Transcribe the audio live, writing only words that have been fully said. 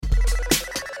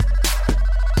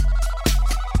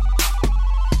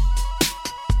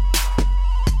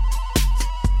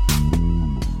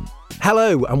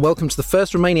Hello and welcome to the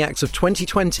first Remainiacs of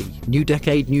 2020. New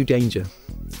decade, new danger.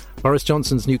 Boris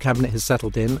Johnson's new cabinet has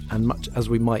settled in, and much as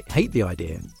we might hate the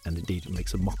idea, and indeed it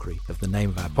makes a mockery of the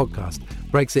name of our podcast,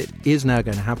 Brexit is now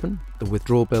going to happen. The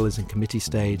withdrawal bill is in committee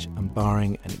stage, and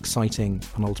barring an exciting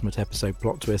penultimate episode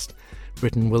plot twist,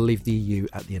 Britain will leave the EU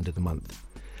at the end of the month.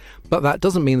 But that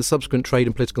doesn't mean the subsequent trade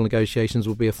and political negotiations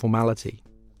will be a formality.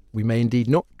 We may indeed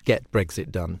not get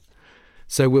Brexit done.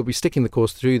 So we'll be sticking the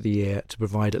course through the year to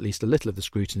provide at least a little of the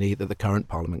scrutiny that the current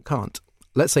Parliament can't.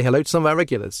 Let's say hello to some of our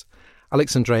regulars.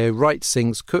 Alex Andreou writes,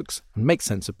 sings, cooks and makes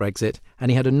sense of Brexit,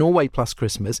 and he had a Norway Plus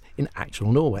Christmas in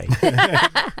actual Norway.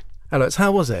 Alex,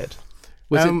 how was it?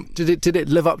 Did it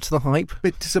live up to the hype? A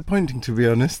bit disappointing, to be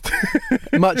honest.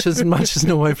 much as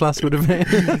Norway Plus would have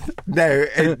been. No.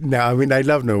 I mean, I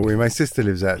love Norway. My sister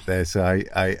lives out there, so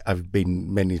I've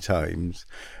been many times.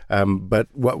 But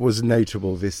what was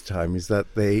notable this time is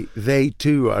that they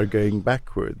too are going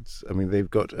backwards. I mean,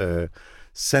 they've got a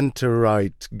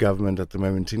centre-right government at the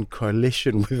moment in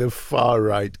coalition with a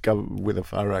far-right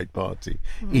party.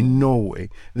 In Norway,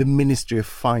 the Ministry of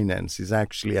Finance is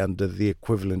actually under the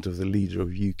equivalent of the leader of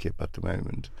UKIP at the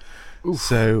moment. Oof.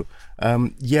 So,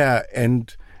 and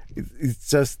it's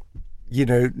just,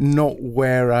 not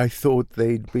where I thought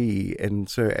they'd be. And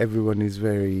so everyone is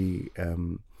very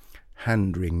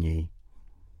hand-wringy.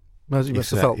 Well,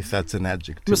 if that's an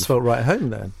adjective. You must have felt right at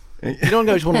home then. You don't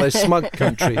go to one of those smug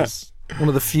countries, one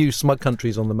of the few smug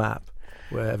countries on the map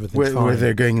where everything's fine. Where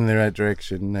they're going in the right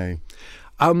direction, no.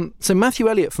 So Matthew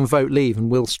Elliott from Vote Leave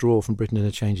and Will Straw from Britain in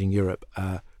a Changing Europe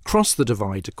crossed the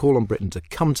divide to call on Britain to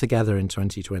come together in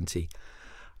 2020.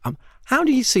 How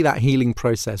do you see that healing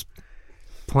process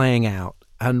playing out,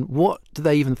 and what do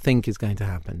they even think is going to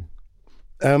happen?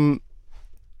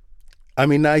 I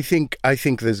mean, I think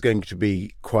there's going to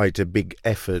be quite a big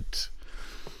effort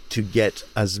to get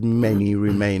as many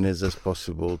Remainers as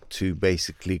possible to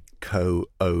basically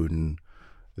co-own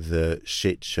the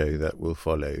shit show that will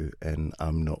follow, and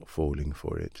I'm not falling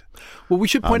for it. Well, we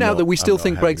should point out that we still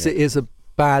think Brexit is a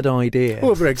bad idea.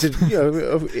 Well,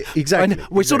 Brexit, exactly. And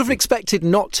we're sort of expected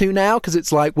not to now, because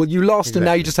it's like, well, you lost and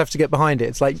now you just have to get behind it.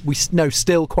 It's like,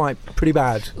 still quite pretty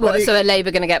bad. Well, so are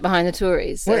Labour going to get behind the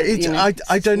Tories? So, well,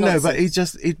 I don't know, but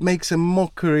it makes a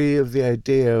mockery of the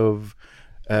idea of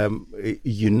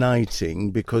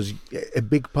uniting, because a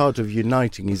big part of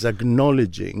uniting is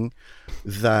acknowledging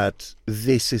that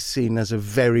this is seen as a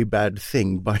very bad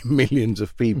thing by millions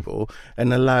of people,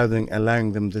 and allowing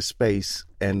them the space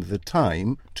and the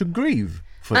time to grieve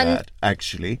for that,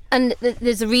 actually. And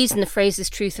there's a reason the phrase is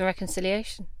truth and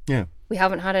reconciliation. Yeah. We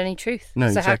haven't had any truth. No, so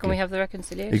exactly. How can we have the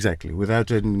reconciliation? Exactly.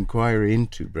 Without an inquiry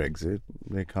into Brexit,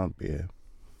 there can't be a...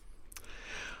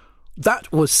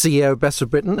 That was CEO of Best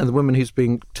of Britain and the woman who's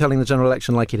been telling the general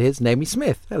election like it is, Naomi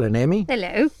Smith. Hello, Naomi.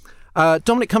 Hello.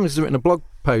 Dominic Cummings has written a blog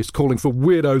post calling for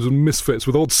weirdos and misfits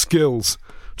with odd skills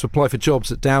to apply for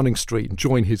jobs at Downing Street and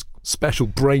join his special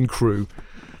brain crew.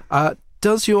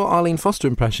 Does your Arlene Foster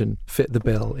impression fit the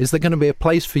bill? Is there going to be a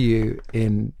place for you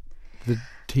in the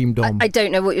Team Dom? I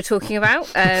don't know what you're talking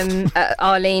about.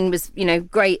 Arlene was,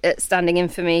 great at standing in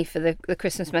for me for the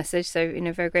Christmas message, so,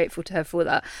 very grateful to her for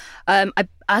that.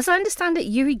 As I understand it,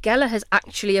 Uri Geller has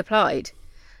actually applied.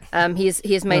 He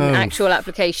has made an actual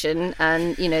application,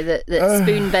 and that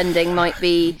spoon bending might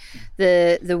be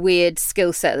the weird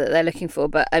skill set that they're looking for.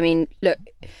 But I mean, look,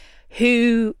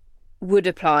 who would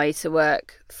apply to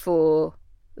work for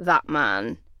that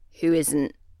man who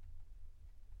isn't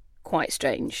quite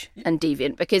strange and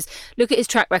deviant? Because look at his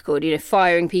track record,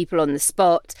 firing people on the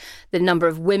spot, the number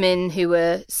of women who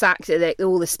were sacked,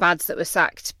 all the SPADs that were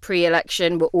sacked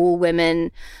pre-election were all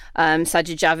women.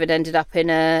 Sajid Javid ended up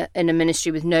in a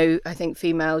ministry with no, I think,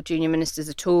 female junior ministers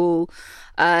at all.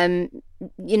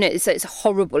 It's a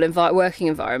horrible working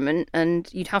environment, and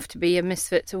you'd have to be a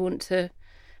misfit to want to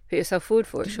put yourself forward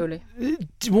for it, surely.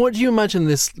 What do you imagine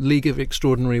this League of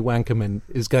Extraordinary Wankermen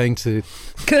is going to...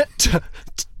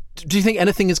 Do you think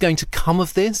anything is going to come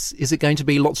of this? Is it going to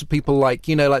be lots of people like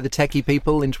the techie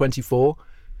people in 24,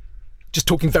 just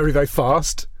talking very, very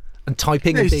fast and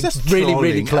typing and being really,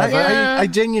 really clever? I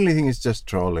genuinely think it's just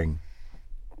trolling.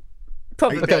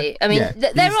 Probably. Okay. I mean,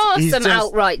 there are some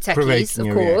outright techies,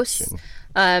 of course.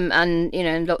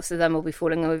 And lots of them will be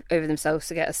falling over themselves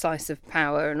to get a slice of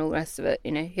power and all the rest of it.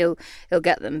 He'll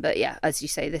get them. But yeah, as you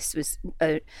say, this was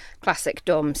a classic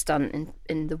Dom stunt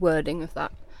in the wording of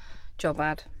that job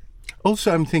ad.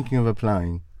 Also, I'm thinking of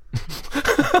applying.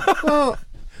 Well,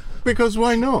 Because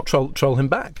why not? Troll him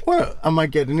back. Well, I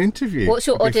might get an interview. What's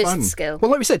your It'd be oddest fun. skill?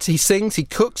 Well, like we said, he sings, he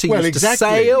cooks, he Well, used exactly.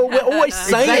 to sail. We're always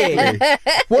saying.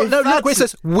 Exactly. Well, no, look, that's- it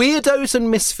says weirdos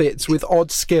and misfits with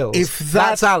odd skills. If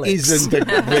That's that Alex. isn't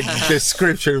the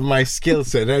description of my skill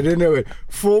set, I don't know.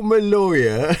 Former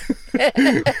lawyer,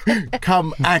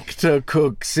 come actor,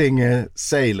 cook, singer,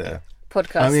 sailor.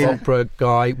 Podcaster. I mean, Opera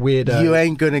guy, weirdo. You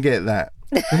ain't going to get that.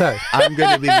 No. I'm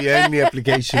going to be the only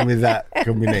application with that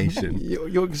combination.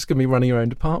 You're just going to be running your own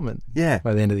department Yeah.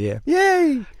 by the end of the year.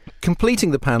 Yay!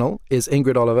 Completing the panel is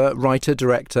Ingrid Oliver, writer,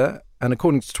 director, and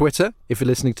according to Twitter, if you're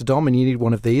listening to Dom and you need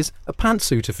one of these, a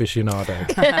pantsuit aficionado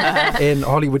in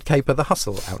Hollywood caper The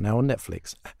Hustle, out now on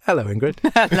Netflix. Hello, Ingrid.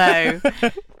 Hello.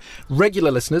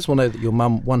 Regular listeners will know that your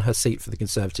mum won her seat for the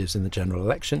Conservatives in the general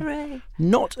election. Hooray.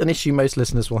 Not an issue most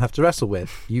listeners will have to wrestle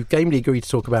with. You've gamely agreed to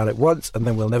talk about it once, and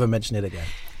then we'll never mention it again.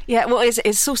 Yeah, well,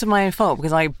 it's sort of my own fault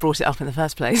because I brought it up in the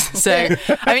first place. So,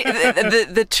 I mean,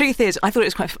 the truth is, I thought it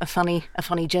was quite a funny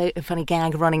joke, a funny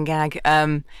gag, running gag,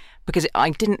 because I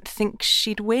didn't think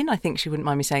she'd win. I think she wouldn't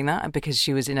mind me saying that because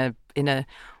she was in a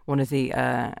one of the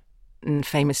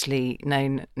famously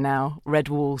known now red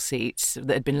wall seats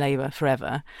that had been Labour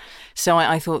forever. So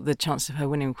I thought the chances of her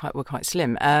winning were quite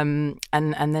slim. And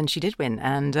then she did win,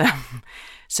 and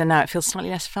so now it feels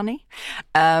slightly less funny.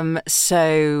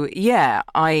 So yeah,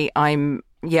 I've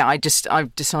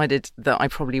decided that I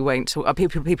probably won't talk.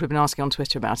 People have been asking on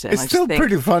Twitter about it. It's and I still just think,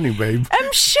 pretty funny, babe.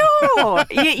 I'm sure.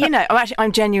 you know,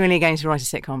 I'm genuinely going to write a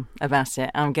sitcom about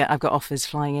it. I've got offers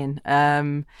flying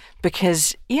in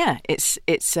because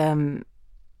it's. I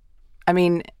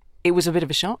mean, it was a bit of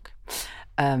a shock,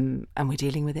 and we're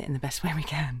dealing with it in the best way we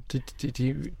can. Did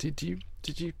you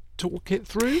talk it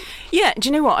through? Yeah. Do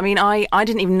you know what? I mean, I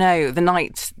didn't even know the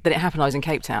night that it happened. I was in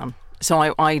Cape Town.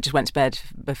 So I just went to bed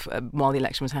while the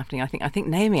election was happening. I think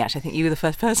Naomi, actually, I think you were the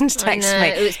first person to text me.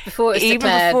 It was before it was even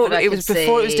declared. before but I it was could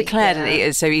before it was see, declared, yeah.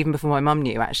 and so even before my mum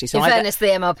knew, actually. So In I fairness, the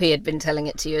MRP had been telling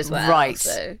it to you as well. Right.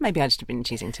 So. Maybe I just have been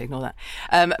choosing to ignore that.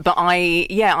 But so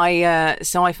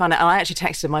I found out, and I actually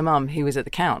texted my mum, who was at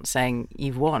the count, saying,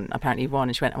 "You've won. Apparently, you've won."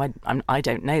 And she went, "I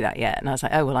don't know that yet." And I was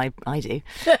like, "Oh well, I do."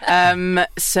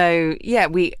 So yeah,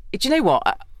 do you know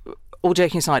what? All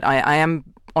joking aside, I am.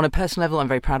 On a personal level, I'm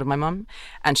very proud of my mum,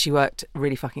 and she worked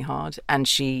really fucking hard, and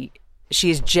she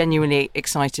is genuinely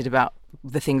excited about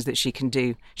the things that she can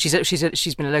do. She's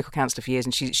been a local councillor for years,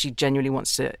 and she genuinely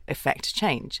wants to effect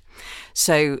change.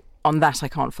 So on that, I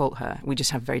can't fault her. We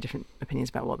just have very different opinions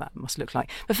about what that must look like.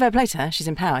 But fair play to her; she's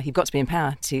in power. You've got to be in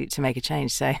power to make a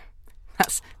change. So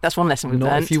that's one lesson we've Not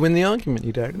learned. if you win the argument,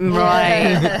 you don't.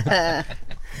 Right.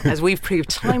 As we've proved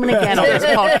time and again on this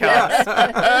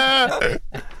podcast.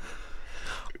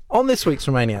 On this week's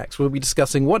Romaniacs, we'll be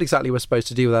discussing what exactly we're supposed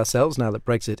to do with ourselves now that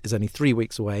Brexit is only 3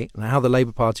 weeks away, and how the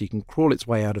Labour Party can crawl its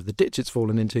way out of the ditch it's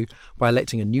fallen into by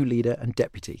electing a new leader and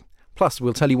deputy. Plus,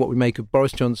 we'll tell you what we make of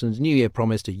Boris Johnson's New Year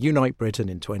promise to unite Britain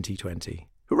in 2020.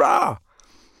 Hurrah!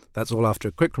 That's all after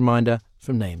a quick reminder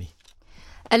from Naomi.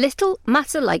 A little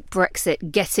matter like Brexit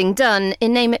getting done,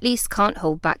 in name at least, can't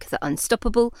hold back the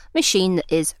unstoppable machine that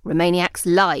is Romaniacs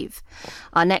Live.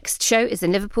 Our next show is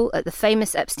in Liverpool at the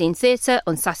famous Epstein Theatre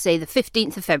on Saturday the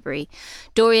 15th of February.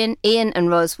 Dorian, Ian and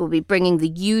Ros will be bringing the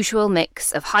usual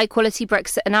mix of high-quality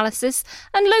Brexit analysis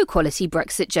and low-quality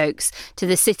Brexit jokes to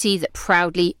the city that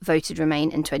proudly voted Remain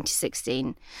in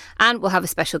 2016. And we'll have a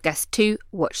special guest too.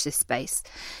 Watch this space.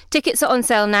 Tickets are on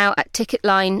sale now at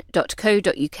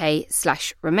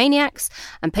ticketline.co.uk/Romaniacs,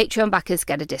 and Patreon backers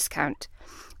get a discount.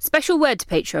 Special word to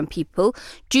Patreon people.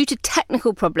 Due to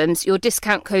technical problems, your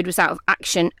discount code was out of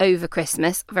action over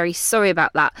Christmas. Very sorry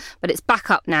about that, but it's back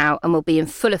up now and will be in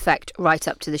full effect right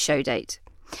up to the show date.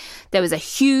 There was a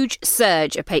huge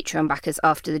surge of Patreon backers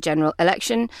after the general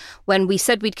election when we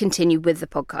said we'd continue with the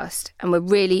podcast, and we're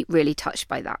really, really touched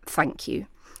by that. Thank you.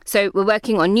 So we're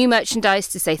working on new merchandise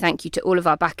to say thank you to all of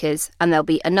our backers, and there'll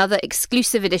be another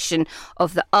exclusive edition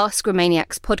of the Ask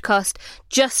Romaniacs podcast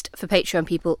just for Patreon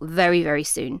people very, very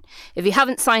soon. If you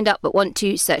haven't signed up but want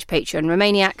to, search Patreon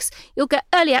Romaniacs. You'll get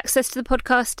early access to the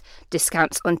podcast,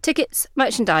 discounts on tickets,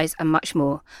 merchandise and much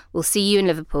more. We'll see you in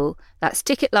Liverpool. That's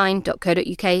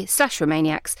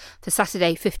ticketline.co.uk/Romaniacs for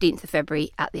Saturday 15th of February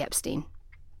at the Epstein.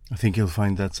 I think you'll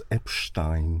find that's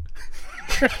Epstein.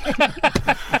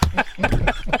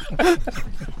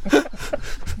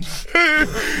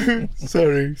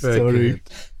 Sorry. Good.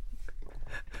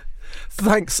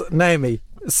 Thanks, Naomi.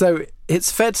 So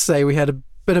it's fair to say we had a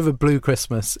bit of a blue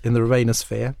Christmas in the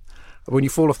Romanosphere. When you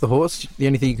fall off the horse, the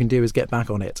only thing you can do is get back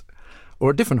on it.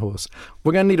 Or a different horse.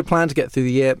 We're going to need a plan to get through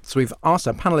the year, so we've asked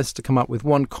our panellists to come up with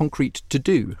one concrete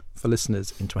to-do for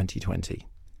listeners in 2020.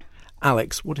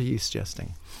 Alex, what are you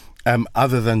suggesting?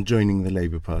 Other than joining the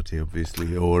Labour Party,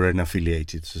 obviously, or an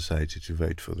affiliated society to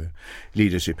vote for the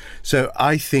leadership. So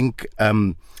I think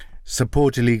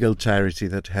support a legal charity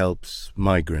that helps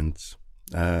migrants.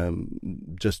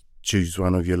 Just choose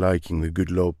one of your liking, the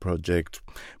Good Law Project,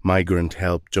 Migrant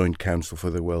Help, Joint Council for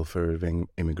the Welfare of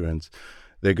Immigrants.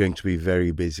 They're going to be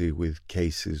very busy with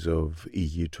cases of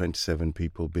EU 27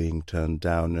 people being turned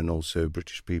down, and also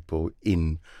British people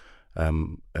in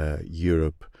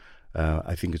Europe.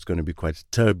 I think it's going to be quite a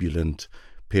turbulent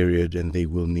period, and they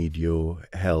will need your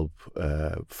help,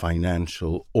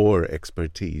 financial or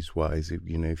expertise-wise.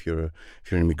 If you're an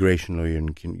immigration lawyer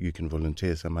and you can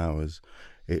volunteer some hours,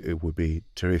 it would be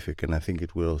terrific. And I think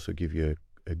it will also give you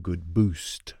a good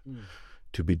boost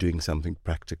to be doing something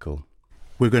practical.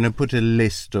 We're going to put a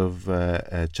list of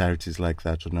charities like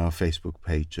that on our Facebook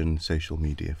page and social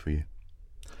media for you.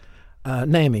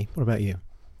 Naomi, what about you?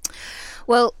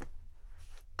 Well,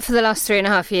 for the last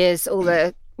 3.5 years, all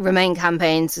the Remain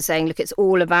campaigns are saying, look, it's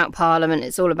all about Parliament,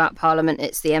 it's all about Parliament,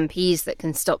 it's the MPs that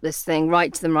can stop this thing,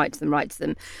 write to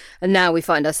them. And now we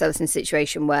find ourselves in a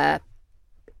situation where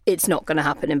it's not going to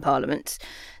happen in Parliament.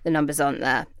 The numbers aren't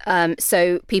there.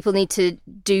 So people need to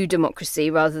do democracy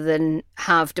rather than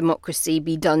have democracy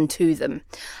be done to them.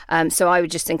 So I would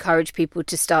just encourage people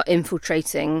to start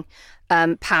infiltrating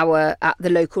power at the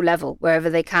local level,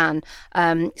 wherever they can.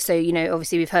 So,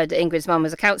 obviously we've heard that Ingrid's mum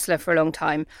was a councillor for a long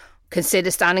time.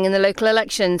 Consider standing in the local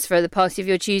elections for the party of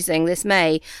your choosing this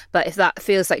May. But if that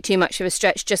feels like too much of a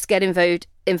stretch, just get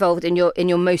involved in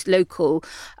your most local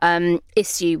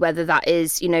issue, whether that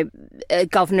is, a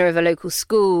governor of a local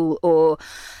school or,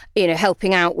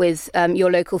 helping out with your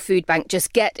local food bank.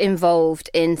 Just get involved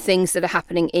in things that are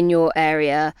happening in your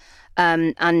area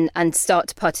and start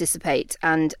to participate.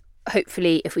 And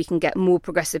hopefully, if we can get more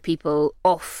progressive people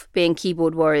off being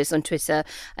keyboard warriors on Twitter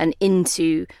and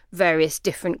into various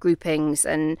different groupings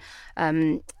and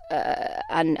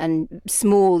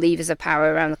small levers of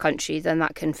power around the country, then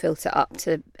that can filter up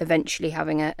to eventually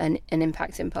having an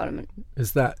impact in Parliament.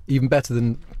 Is that even better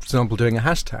than, for example, doing a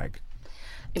hashtag?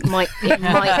 It might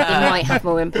have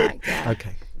more impact. Yeah.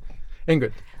 Okay,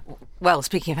 Ingrid. Well,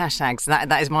 speaking of hashtags,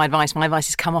 that is my advice. My advice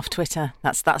is come off Twitter.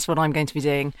 That's what I'm going to be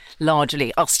doing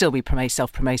largely. I'll still be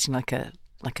self-promoting like a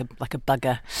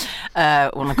bugger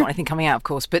when I've got anything coming out, of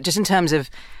course. But just in terms of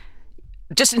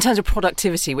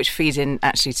productivity, which feeds in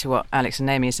actually to what Alex and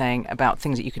Naomi are saying about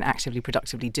things that you can actively,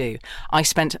 productively do. I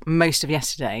spent most of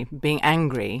yesterday being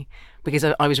angry because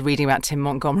I was reading about Tim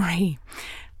Montgomery.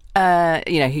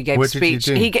 He gave a speech.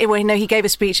 He gave a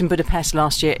speech in Budapest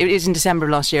last year. It was in December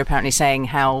of last year, apparently, saying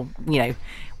how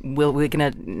we're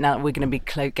going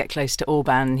to get close to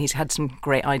Orban. He's had some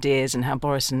great ideas, and how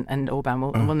Boris and Orban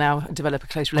will now develop a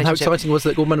close relationship. And how exciting was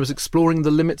that Orban was exploring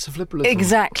the limits of liberalism?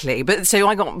 Exactly. But so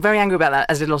I got very angry about that,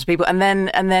 as did a lot of people. And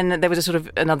then there was a sort of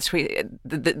another tweet.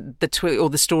 The tweet or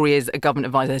the story is a government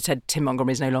advisor had said Tim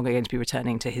Montgomery is no longer going to be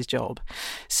returning to his job.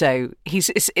 So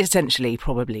he's essentially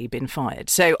probably been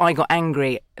fired. So I got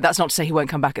angry. That's not to say he won't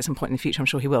come back at some point in the future. I'm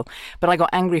sure he will. But I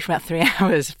got angry for about 3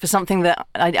 hours for something that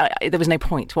there was no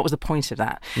point. What was the point of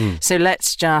that? So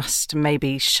let's just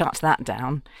maybe shut that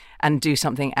down and do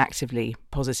something actively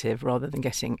positive rather than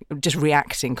just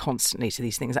reacting constantly to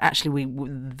these things that actually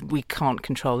we can't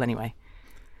control anyway.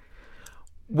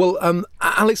 Well,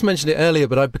 Alex mentioned it earlier,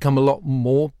 but I've become a lot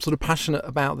more sort of passionate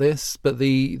about this. But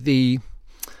the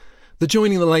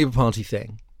joining the Labour Party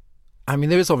thing, I mean,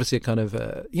 there is obviously a kind of,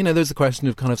 there's a question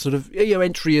of kind of sort of,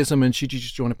 entryism, and should you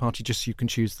just join a party just so you can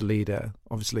choose the leader?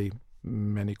 Obviously,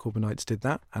 many Corbynites did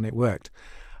that, and it worked.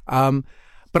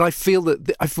 But I feel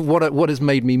that what has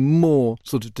made me more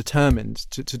sort of determined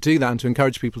to do that and to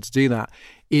encourage people to do that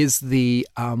is the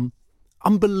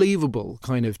unbelievable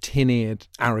kind of tin-eared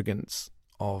arrogance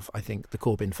of, I think, the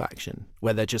Corbyn faction,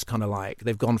 where they're just kind of like,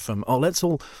 they've gone from, let's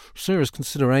all serious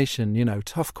consideration,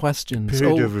 tough questions.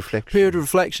 Period of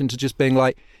reflection to just being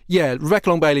like, yeah,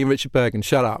 Rebecca Long-Bailey and Richard Bergen,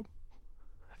 shut up.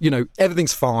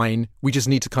 Everything's fine. We just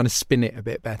need to kind of spin it a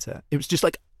bit better. It was just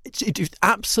like, it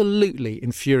absolutely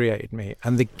infuriated me.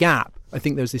 And the gap, I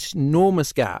think there's this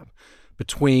enormous gap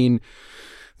between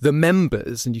the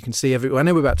members, and you can see I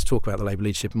know we're about to talk about the Labour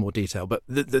leadership in more detail, but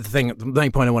the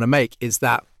main point I want to make is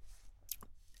that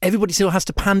everybody still has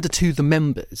to pander to the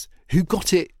members who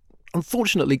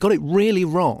unfortunately got it really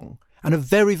wrong and are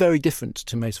very, very different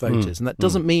to most voters. And that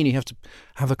doesn't mean you have to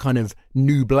have a kind of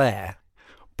new Blair.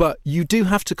 But you do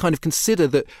have to kind of consider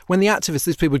that when the activists,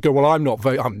 these people would go, well, I'm not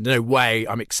voting, no way,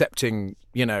 I'm accepting,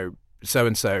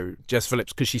 so-and-so, Jess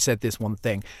Phillips, because she said this one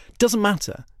thing. Doesn't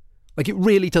matter. Like, it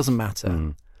really doesn't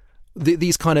matter.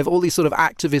 These kind of, all these sort of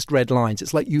activist red lines,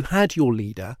 it's like you had your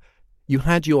leader, You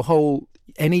had your whole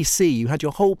NEC, you had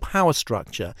your whole power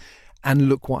structure, and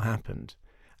look what happened.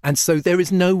 And so there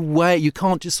is no way, you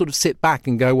can't just sort of sit back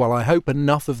and go, well, I hope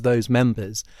enough of those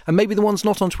members, and maybe the ones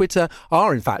not on Twitter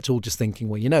are in fact all just thinking,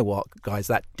 well, you know what, guys,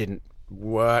 that didn't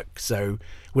work. So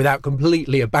without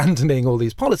completely abandoning all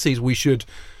these policies, we should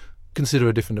consider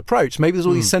a different approach. Maybe there's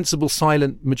all these sensible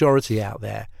silent majority out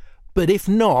there. But if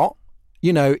not,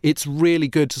 you know, it's really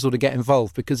good to sort of get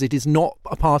involved, because it is not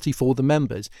a party for the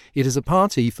members. It is a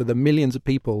party for the millions of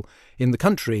people in the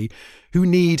country who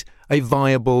need a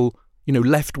viable, you know,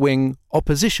 left-wing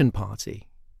opposition party.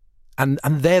 And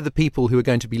they're the people who are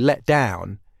going to be let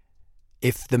down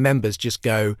if the members just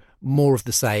go more of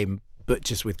the same, but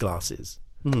just with glasses.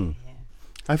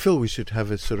 I feel we should have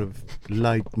a sort of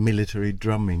light military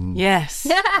drumming Yes.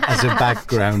 as a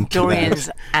background to Dorian's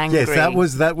that. angry.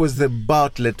 Yes, that was the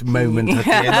Bartlett moment at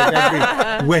the end of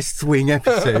every West Wing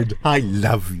episode. I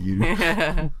love you.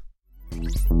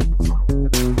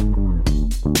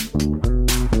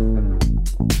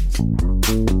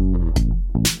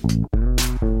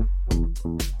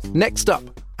 Next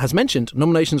up, as mentioned,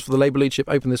 nominations for the Labour leadership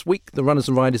open this week. The runners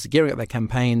and riders are gearing up their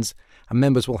campaigns, and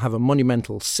members will have a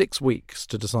monumental 6 weeks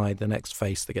to decide the next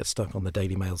face that gets stuck on the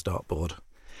Daily Mail's dartboard.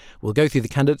 We'll go through the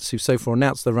candidates who so far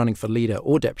announced they're running for leader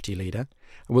or deputy leader,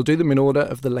 and we'll do them in order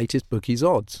of the latest bookies'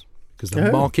 odds, because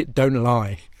the market don't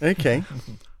lie. Okay.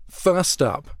 First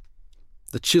up,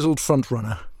 the chiselled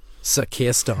frontrunner, Sir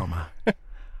Keir Starmer.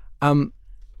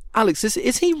 Alex,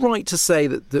 is he right to say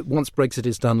that once Brexit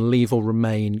is done, Leave or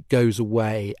Remain goes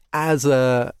away as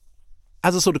a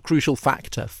sort of crucial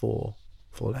factor for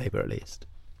Labour, at least?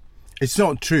 It's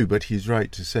not true, but he's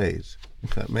right to say it,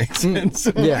 if that makes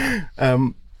sense. Yeah.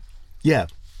 Yeah.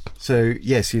 So,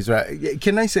 yes, he's right.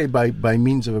 Can I say by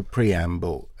means of a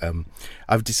preamble,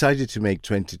 I've decided to make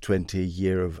 2020 a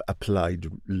year of applied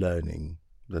learning.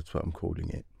 That's what I'm calling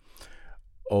it.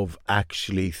 Of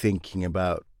actually thinking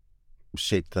about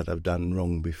shit that I've done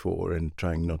wrong before and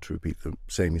trying not to repeat the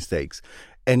same mistakes.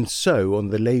 And so on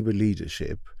the Labour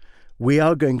leadership, we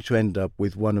are going to end up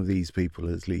with one of these people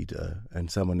as leader and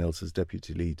someone else as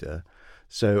deputy leader.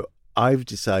 So I've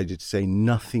decided to say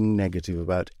nothing negative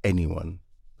about anyone.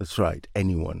 That's right,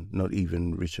 anyone, not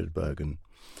even Richard Bergen.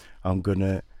 I'm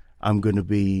gonna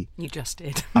be. You just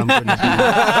did. I'm going to be.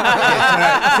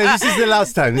 Yes, right. So this is the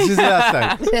last time.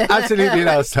 Absolutely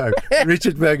last time.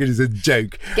 Richard Bergen is a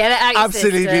joke. Get it out your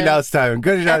Absolutely system. last time.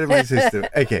 Got it out of my system.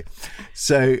 Okay.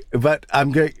 So, but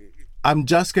I'm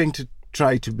just going to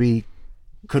try to be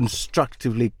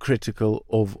constructively critical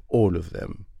of all of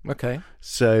them. Okay.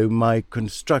 So my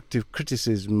constructive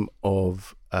criticism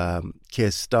of Keir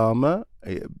Starmer,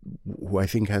 who I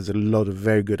think has a lot of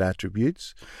very good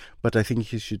attributes, but I think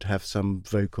he should have some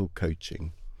vocal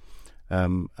coaching.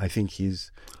 I think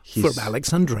he's From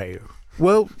Alex Andreu.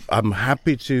 Well, I'm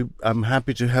happy to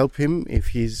help him if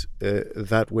he's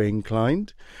that way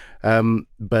inclined.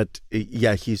 But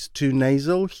yeah, he's too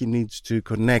nasal. He needs to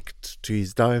connect to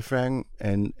his diaphragm,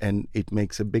 and it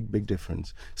makes a big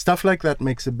difference. Stuff like that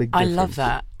makes a big difference. I love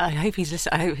that. I hope he's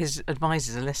listening. I hope his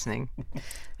advisors are listening.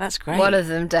 That's great. One of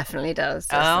them definitely does.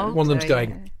 Oh. One of them's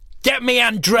going, "Get me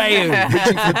Andreu!"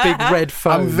 reaching for the big red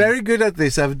phone. I'm very good at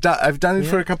this. I've done it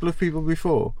for a couple of people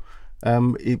before.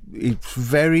 It's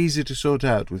very easy to sort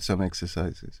out with some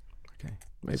exercises. Okay,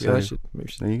 maybe So, I should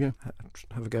There you go.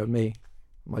 have a go at me.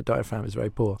 My diaphragm is very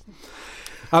poor.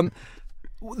 The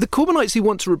Corbynites who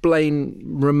want to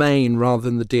remain rather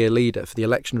than the dear leader for the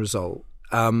election result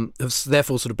have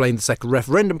therefore sort of blamed the second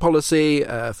referendum policy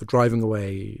for driving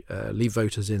away Leave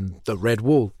voters in the Red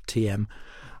Wall, TM.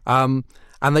 And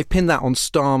they've pinned that on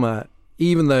Starmer,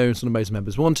 even though sort of most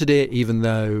members wanted it, even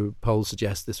though polls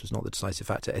suggest this was not the decisive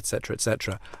factor, etc.,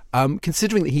 etc.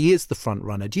 Considering that he is the front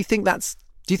runner, do you think that's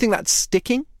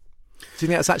sticking? Do you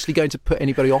think that's actually going to put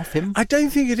anybody off him? I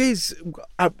don't think it is.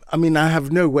 I mean, I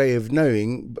have no way of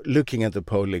knowing. But looking at the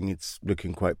polling, it's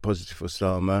looking quite positive for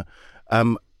Starmer.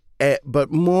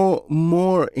 But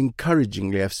more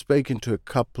encouragingly, I've spoken to a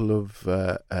couple of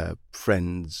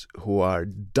friends who are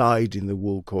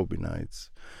dyed-in-the-wool Corbynites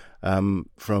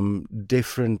from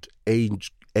different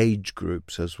age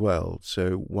groups as well.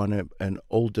 So an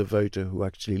older voter who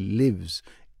actually lives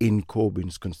in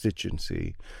Corbyn's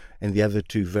constituency, and the other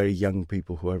two very young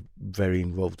people who are very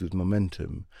involved with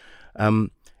Momentum.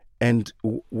 And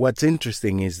what's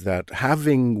interesting is that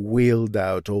having wheeled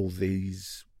out all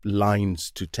these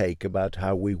lines to take about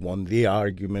how we won the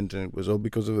argument and it was all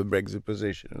because of the Brexit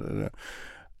position,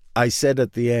 I said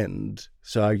at the end,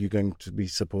 so are you going to be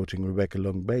supporting Rebecca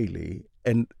Long-Bailey?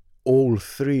 And all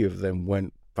three of them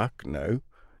went, fuck no,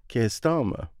 Keir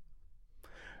Starmer.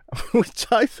 Which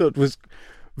I thought was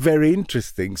very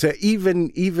interesting. So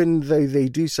even though they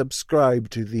do subscribe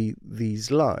to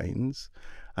these lines,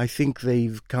 I think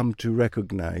they've come to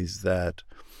recognise that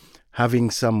having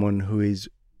someone who is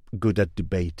good at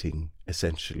debating,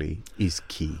 essentially, is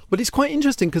key. But it's quite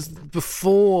interesting because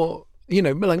before,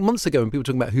 like months ago, when people were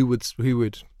talking about who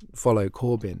would follow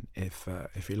Corbyn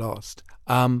if he lost,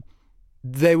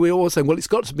 they were all saying, well, it's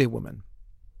got to be a woman,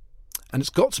 and it's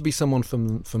got to be someone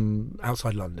from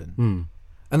outside London.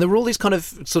 And there were all these kind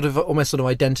of almost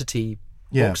identity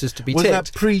boxes to be ticked. Was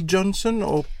that pre-Johnson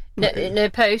or? No,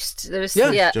 post. There was,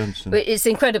 Johnson. It's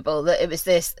incredible that it was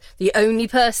the only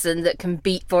person that can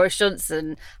beat Boris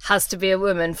Johnson has to be a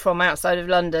woman from outside of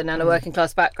London and a working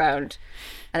class background.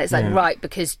 And it's like, right,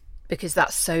 because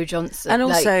that's so Johnson. And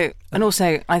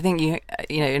also, I think you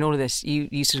in all of this,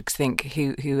 you sort of think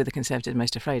who are the Conservatives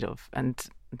most afraid of, and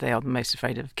they are most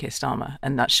afraid of Keir Starmer,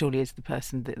 and that surely is the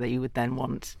person that you would then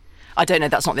want. I don't know.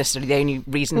 That's not necessarily the only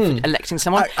reason for electing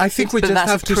someone. I think we just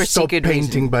have to stop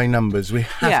painting by numbers. We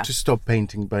have to stop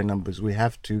painting by numbers. We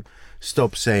have to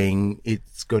stop saying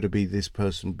it's got to be this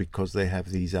person because they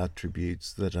have these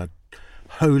attributes that are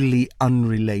wholly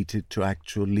unrelated to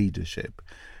actual leadership.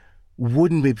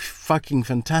 Wouldn't it be fucking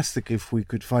fantastic if we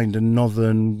could find a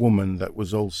northern woman that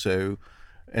was also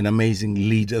an amazing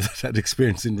leader that had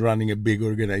experience in running a big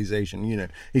organisation?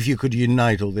 If you could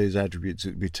unite all those attributes, it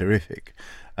would be terrific.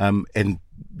 And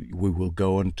we will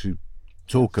go on to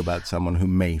talk about someone who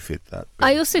may fit that bill.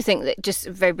 I also think that, just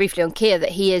very briefly on Keir, that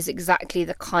he is exactly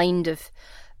the kind of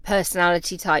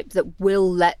personality type that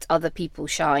will let other people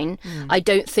shine. I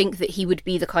don't think that he would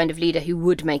be the kind of leader who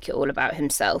would make it all about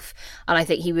himself, and I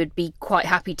think he would be quite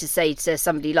happy to say to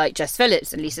somebody like Jess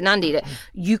Phillips and Lisa Nandy that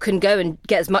you can go and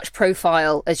get as much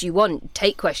profile as you want,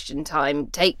 take question time,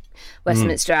 take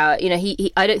Westminster out.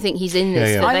 He I don't think he's in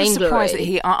this for I was vainglory. surprised that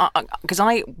he, because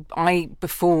I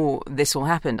before this all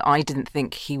happened, I didn't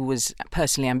think he was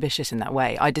personally ambitious in that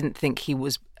way. I didn't think he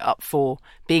was up for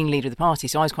being leader of the party.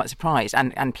 So I was quite surprised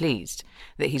and pleased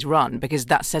that he's run, because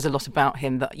that says a lot about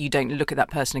him, that you don't look at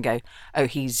that person and go, oh,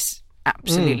 he's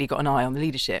absolutely got an eye on the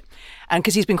leadership. And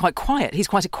because he's been quite quiet,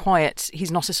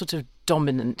 he's not a sort of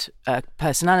dominant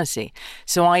personality.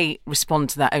 So I respond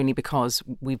to that only because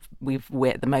we're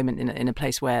at the moment in a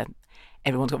place where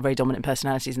everyone's got very dominant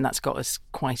personalities, and that's got us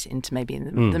quite into maybe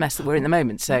in the mess that we're in the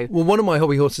moment. So, well, one of my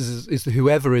hobby horses is that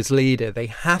whoever is leader, they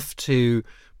have to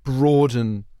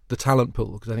broaden the talent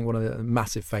pool, because I think one of the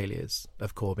massive failures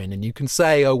of Corbyn, and you can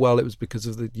say, oh well, it was because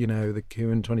of the coup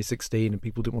in 2016 and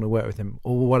people didn't want to work with him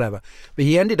or whatever, but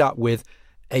he ended up with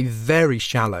a very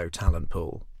shallow talent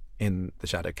pool in the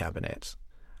shadow cabinet,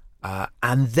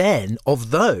 and then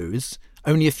of those,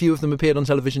 only a few of them appeared on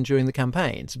television during the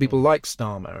campaign. So people like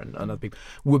Starmer and other people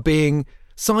were being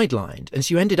sidelined, and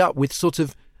so you ended up with sort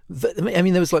of, I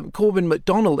mean, there was like Corbyn,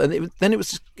 McDonnell, and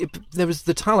there was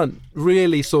the talent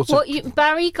really sort of.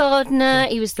 Barry Gardner,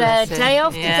 he was there day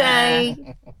after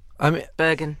day. I mean,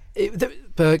 Bergen.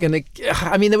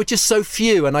 I mean, there were just so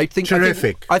few, and I think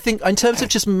terrific. I think in terms of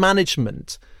just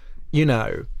management,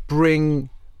 bring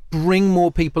more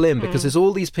people in, because there's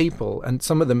all these people, and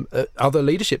some of them other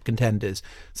leadership contenders,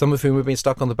 some of whom have been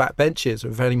stuck on the back benches or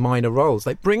very minor roles.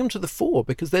 Like, bring them to the fore,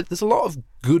 because there's a lot of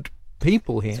good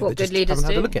people here that just haven't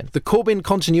had a look in. The Corbyn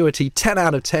continuity 10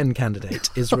 out of 10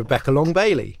 candidate is Rebecca Long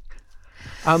Bailey.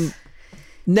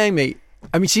 Naomi,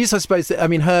 I mean, she's, I suppose,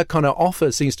 her kind of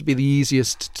offer seems to be the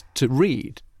easiest to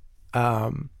read.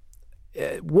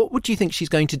 What would you think she's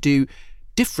going to do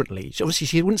differently? Obviously,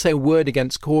 she wouldn't say a word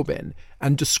against Corbyn,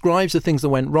 and describes the things that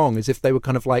went wrong as if they were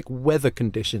kind of like weather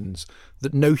conditions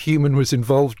that no human was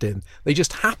involved in. They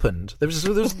just happened. There was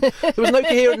no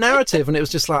coherent narrative, and it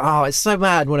was just like, oh, it's so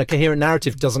bad when a coherent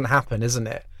narrative doesn't happen, isn't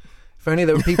it? If only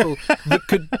there were people that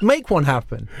could make one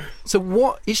happen. So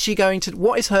what is she going to?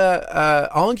 What is her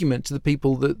argument to the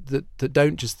people that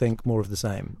don't just think more of the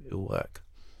same? It'll work.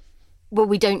 Well,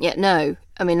 we don't yet know.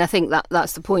 I mean, I think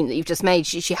that's the point that you've just made.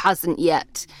 She hasn't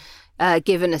yet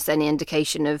given us any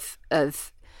indication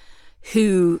of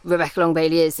who Rebecca Long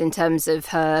Bailey is in terms of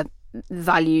her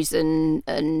values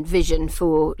and vision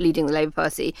for leading the Labour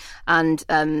Party. And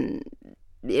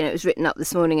it was written up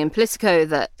this morning in Politico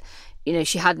that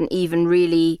she hadn't even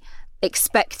really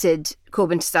expected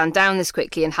Corbyn to stand down this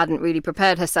quickly and hadn't really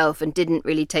prepared herself and didn't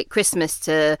really take Christmas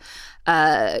to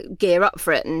gear up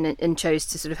for it and chose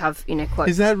to sort of have, quite...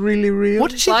 Is that really real?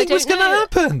 What did she think was going to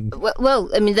happen? Well,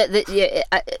 I mean,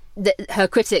 her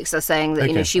critics are saying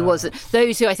that, she wasn't...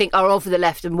 Those who I think are of the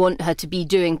left and want her to be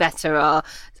doing better are,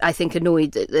 I think,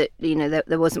 annoyed that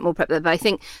there wasn't more prep there. But I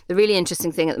think the really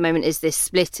interesting thing at the moment is this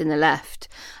split in the left.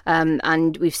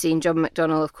 And we've seen John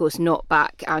McDonnell, of course, not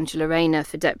back Angela Rayner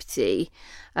for deputy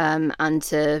and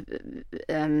to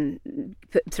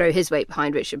throw his weight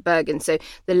behind Richard Bergen. So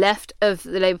the left of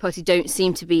the Labour Party don't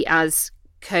seem to be as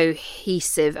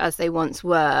cohesive as they once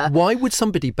were. Why would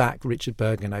somebody back Richard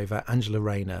Bergen over Angela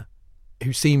Rayner,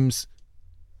 who seems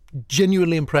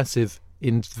genuinely impressive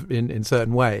in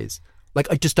certain ways? Like,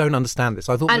 I just don't understand this.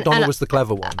 I thought McDonnell was the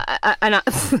clever one. I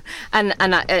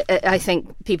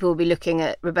think people will be looking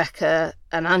at Rebecca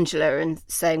and Angela and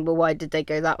saying, well, why did they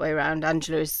go that way around?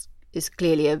 Angela is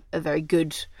clearly a very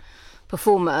good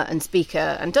performer and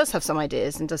speaker and does have some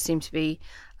ideas and does seem to be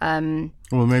well,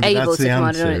 maybe able that's the to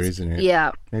answer, isn't it?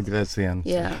 Yeah. Maybe that's the answer.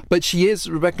 Yeah. But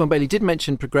Rebecca Long-Bailey did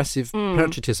mention progressive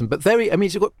patriotism, but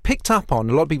it got picked up on.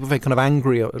 A lot of people were very kind of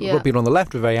angry. A lot of people on the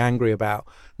left were very angry about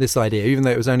this idea, even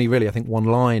though it was only really, I think, one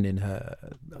line in her,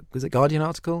 was it Guardian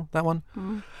article, that one?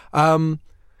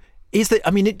 Was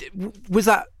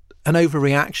that an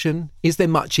overreaction? Is there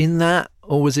much in that?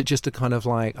 Or was it just a kind of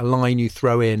like a line you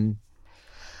throw in?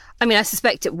 I mean, I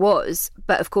suspect it was,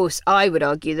 but of course I would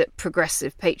argue that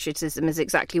progressive patriotism is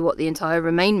exactly what the entire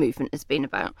Remain movement has been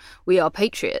about. We are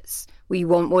patriots. We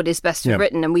want what is best for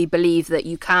Britain, and we believe that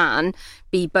you can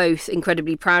be both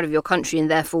incredibly proud of your country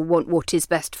and therefore want what is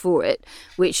best for it,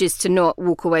 which is to not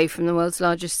walk away from the world's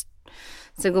largest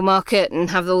single market and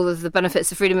have all of the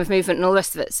benefits of freedom of movement and all the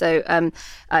rest of it. So,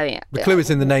 the clue is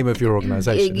in the name of your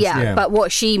organisation. Yeah, but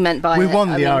what she meant by we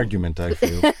won the argument, I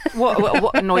feel.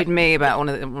 What annoyed me about one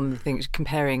of the things,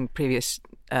 comparing previous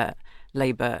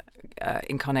Labour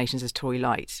incarnations as Tory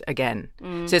light again.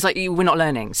 So it's like we're not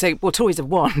learning. So Tories have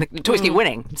won. The Tories keep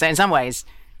winning. So in some ways,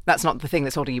 that's not the thing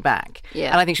that's holding you back. Yeah.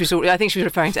 And I think she was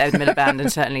referring to Ed Miliband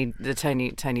and certainly the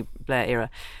Tony Blair era.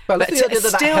 But the idea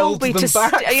that held them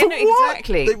back.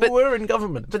 Exactly. They were in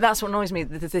government. But that's what annoys me.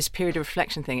 This period of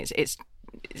reflection thing.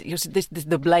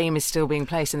 The blame is still being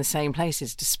placed in the same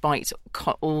places, despite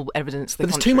all evidence. But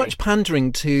there's too much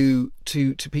pandering to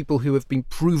people who have been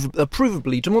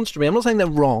provably, demonstrably. I'm not saying they're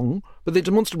wrong, but they're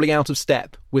demonstrably out of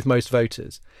step with most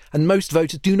voters. And most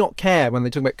voters do not care when they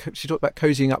talk about. She talked about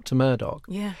cozying up to Murdoch.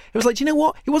 Yeah, it was like, do you know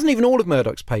what? It wasn't even all of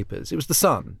Murdoch's papers. It was the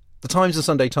Sun, the Times and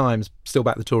Sunday Times still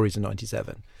backed the Tories in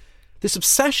 '97. This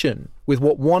obsession with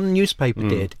what one newspaper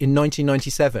did in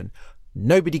 1997,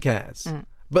 nobody cares.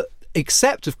 But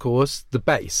except, of course, the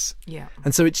base. Yeah.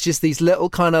 And so it's just these little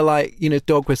kind of like,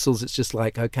 dog whistles. It's just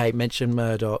like, okay, mention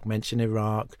Murdoch, mention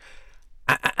Iraq.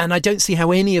 And I don't see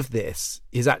how any of this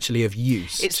is actually of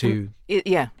use to...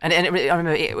 And I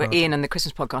remember Ian and the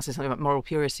Christmas podcast is something about moral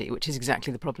purity, which is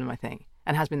exactly the problem, I think,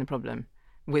 and has been the problem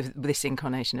with this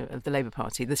incarnation of the Labour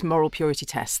Party, this moral purity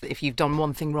test, that if you've done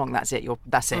one thing wrong, that's it.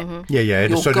 That's it. Yeah,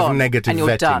 it's sort of negative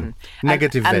vetting. Done.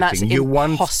 Negative and vetting. You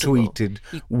once tweeted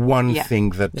one thing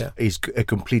that Yeah. is a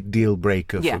complete deal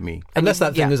breaker for me. Unless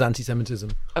that thing is anti-Semitism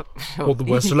or the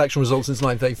worst election results since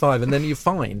 1935, and then you're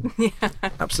fine.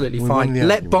 Absolutely fine.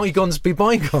 Let bygones be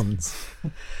bygones.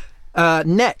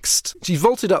 Next, she's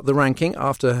vaulted up the ranking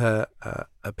after her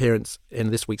appearance in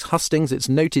this week's hustings. It's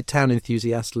noted town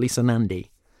enthusiast Lisa Nandy.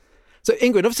 So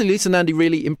Ingrid, obviously Lisa Nandy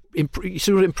really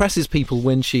sort of impresses people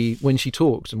when she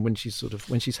talks and when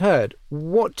she's heard.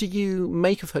 What do you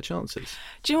make of her chances?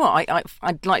 Do you know what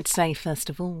I'd like to say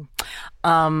first of all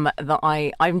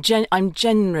that I'm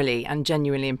generally and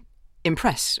genuinely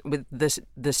impressed with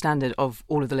the standard of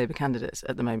all of the Labour candidates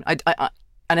at the moment.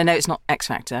 And I know it's not X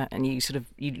Factor, and you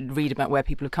read about where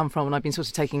people have come from, and I've been sort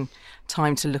of taking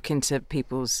time to look into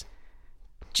people's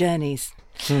journeys,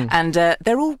 and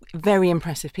they're all very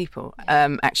impressive people,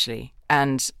 actually,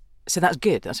 and so that's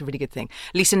good. That's a really good thing.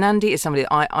 Lisa Nandy is somebody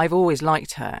I've always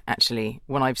liked her, actually,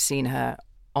 when I've seen her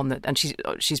and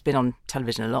she's been on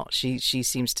television a lot. She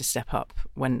seems to step up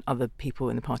when other people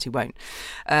in the party won't,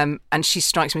 and she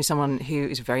strikes me as someone who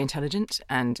is very intelligent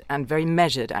and very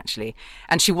measured, actually.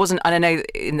 And she wasn't. And I know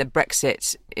in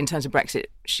terms of Brexit,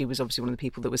 she was obviously one of the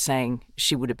people that was saying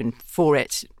she would have been for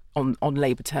it on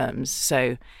Labour terms.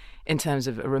 So in terms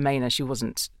of a Remainer, she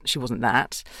wasn't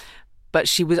that, but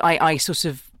she was. I sort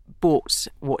of bought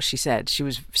what she said. She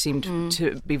seemed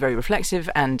to be very reflexive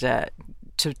and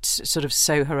sort of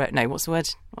sow her own. No, what's the word?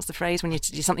 What's the phrase when you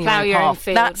do something Plough in your own half?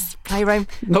 field. That's plough your own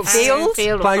Not field.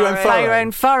 Plough your own Plough your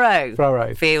own furrow.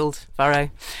 Furrow. Field, furrow.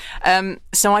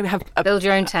 So I have Build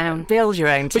your own town. build your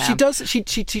own town. But she does. She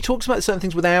talks about certain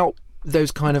things without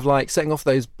those kind of like setting off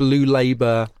those blue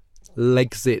Labour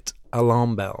Lexit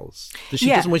alarm bells. She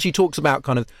Yeah. doesn't. When she talks about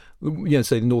kind of,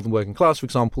 say the northern working class, for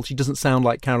example, she doesn't sound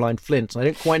like Caroline Flint. I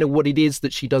don't quite know what it is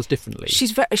that she does differently.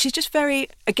 She's just very,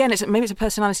 again, maybe it's a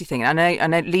personality thing. I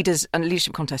know leaders and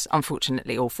leadership contests,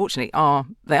 unfortunately or fortunately, are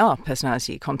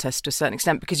personality contests to a certain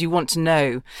extent, because you want to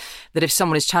know that if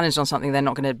someone is challenged on something, they're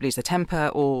not going to lose their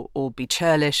temper or be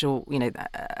churlish, or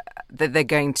that they're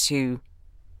going to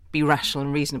be rational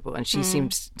and reasonable. And she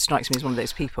strikes me as one of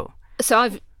those people. So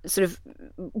I've sort of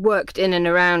worked in and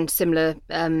around similar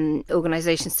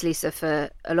organisations to Lisa for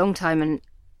a long time, and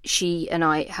she and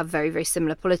I have very, very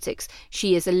similar politics.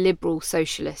 She is a liberal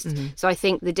socialist. Mm-hmm. So I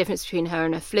think the difference between her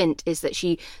and a Flint is that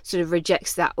she sort of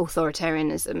rejects that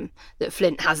authoritarianism that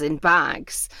Flint has in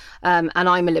bags. And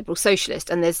I'm a liberal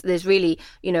socialist. And there's really,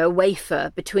 a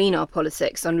wafer between our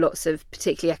politics on lots of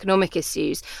particularly economic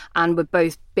issues. And we're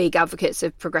both big advocates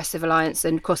of progressive alliance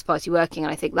and cross-party working.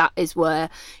 And I think that is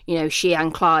where, she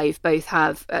and Clive both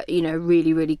have,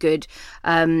 really, really good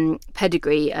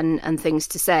pedigree and things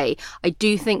to say. I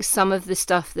do think some of the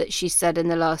stuff that she said in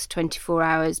the last 24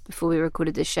 hours before we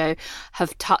recorded the show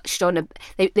have touched on,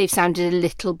 they've sounded a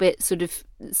little bit sort of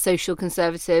social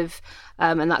conservative,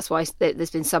 and that's why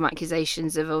there's been some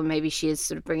accusations of, maybe she is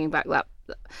sort of bringing back that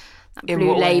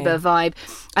blue Labour vibe.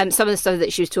 Some of the stuff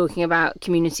that she was talking about,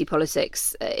 community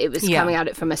politics, it was coming at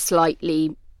it from a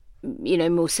slightly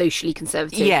more socially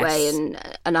conservative way,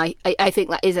 and I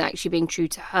think that isn't actually being true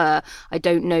to her. I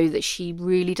don't know that she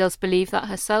really does believe that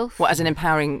herself. What, as an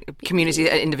empowering community,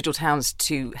 individual towns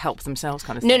to help themselves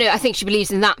kind of thing? No, I think she believes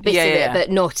in that bit of it,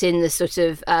 but not in the sort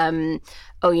of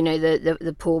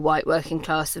the poor white working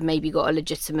class have maybe got a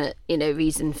legitimate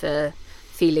reason for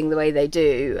feeling the way they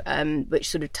do, which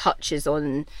sort of touches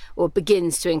on or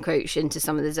begins to encroach into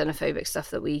some of the xenophobic stuff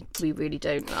that we really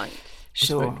don't like.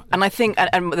 Sure. And I think,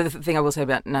 and the thing I will say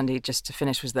about Nandi, just to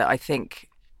finish, was that I think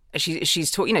she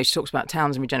talks about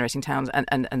towns and regenerating towns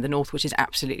and the North, which is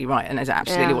absolutely right and is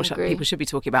absolutely what people should be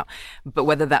talking about. But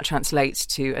whether that translates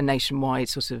to a nationwide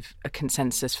sort of a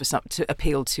consensus to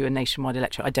appeal to a nationwide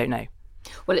electorate, I don't know.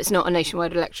 Well, it's not a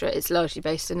nationwide electorate. It's largely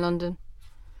based in London.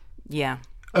 Yeah.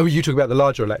 Oh, you talk about the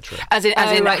larger electorate. That's what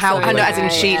I mean. Like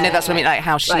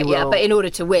how she will. Yeah, but in order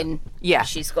to win,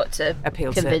 she's got to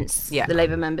convince the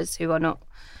Labour members who are not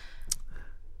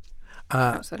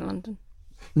outside London.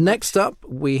 Next up,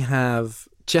 we have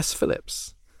Jess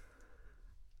Phillips.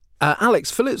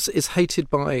 Alex, Phillips is hated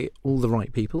by all the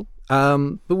right people.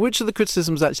 But which of the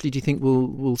criticisms actually do you think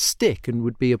will stick and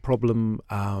would be a problem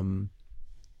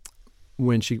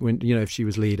when if she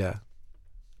was leader?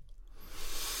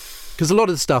 Because a lot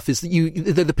of the stuff is that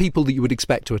they're the people that you would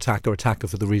expect to attack her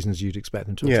for the reasons you'd expect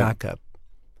them to attack her.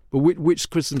 But which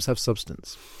criticisms have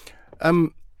substance?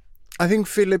 I think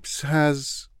Phillips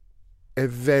has a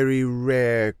very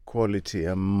rare quality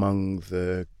among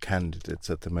the candidates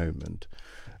at the moment,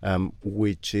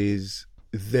 which is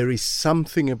there is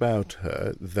something about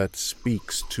her that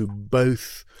speaks to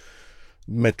both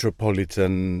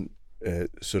metropolitan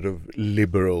sort of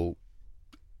liberal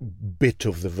bit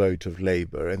of the vote of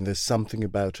Labour, and there's something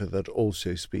about her that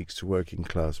also speaks to working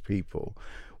class people,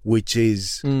 which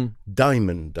is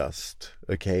diamond dust.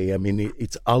 Okay, I mean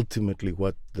it's ultimately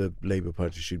what the Labour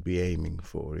Party should be aiming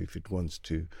for if it wants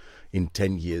to, in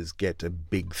 10 years, get a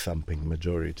big thumping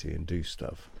majority and do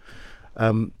stuff.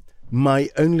 My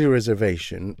only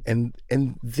reservation, and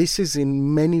this is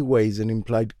in many ways an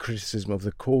implied criticism of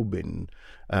the Corbyn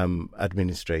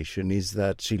administration, is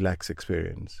that she lacks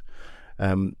experience.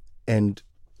 And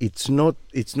it's not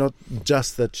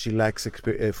just that she lacks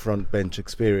front bench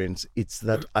experience. It's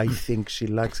that I think she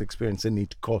lacks experience and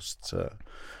it costs her.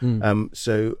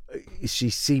 So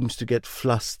she seems to get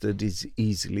flustered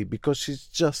easily because she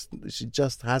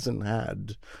just hasn't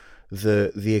had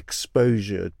the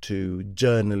exposure to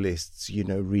journalists,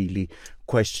 really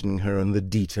questioning her on the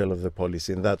detail of the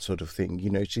policy and that sort of thing.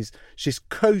 She's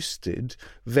coasted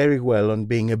very well on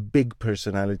being a big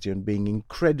personality and being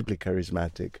incredibly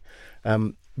charismatic.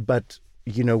 But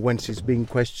when she's being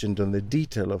questioned on the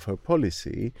detail of her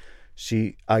policy,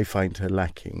 I find her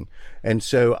lacking. And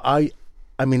so I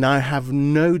have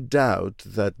no doubt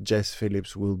that Jess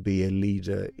Phillips will be a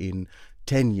leader in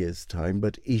 10 years' time,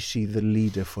 but is she the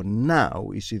leader for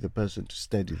now? Is she the person to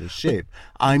steady the ship?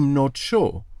 I'm not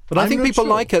sure. But I think people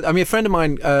like her. I mean, a friend of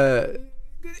mine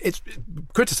it's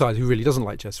criticised who really doesn't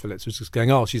like Jess Phillips, was just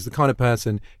going, she's the kind of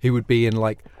person who would be in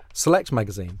like Select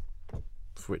magazine,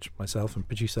 for which myself and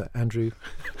producer Andrew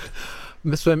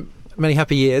spent many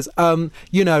happy years,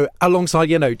 alongside,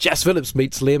 Jess Phillips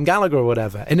meets Liam Gallagher or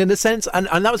whatever. And in a sense, and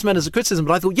that was meant as a criticism,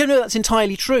 but I thought, that's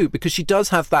entirely true, because she does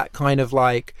have that kind of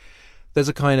like, there's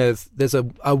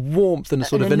a warmth and a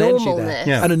sort of an energy there.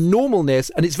 Yeah. And a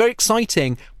normalness, and it's very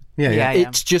exciting. Yeah.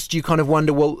 It's just, you kind of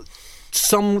wonder, well,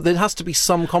 there has to be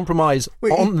some compromise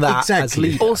on that as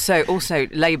leader. Also,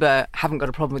 Labour haven't got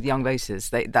a problem with young voters.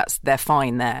 They're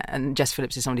fine there. And Jess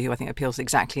Phillips is somebody who I think appeals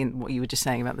exactly in what you were just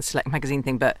saying about the Select magazine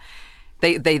thing. But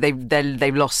they've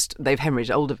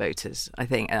hemorrhaged older voters, I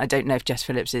think. And I don't know if Jess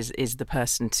Phillips is the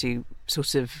person to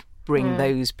sort of bring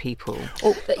those people.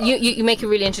 You make a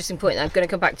really interesting point. I'm going to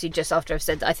come back to you just after I've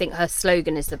said that I think her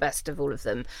slogan is the best of all of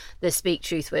them. The Speak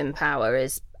Truth, Win Power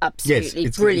is absolutely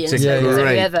brilliant. It's a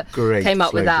Whoever great came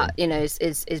up with slogan. that,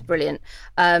 is brilliant.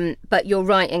 But you're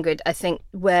right, Ingrid. I think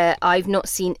where I've not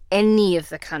seen any of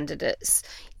the candidates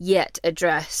yet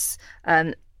address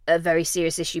a very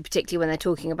serious issue, particularly when they're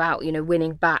talking about,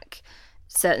 winning back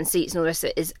certain seats and all the rest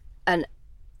of it, is an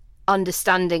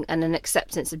understanding and an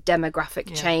acceptance of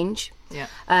demographic change.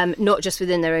 Not just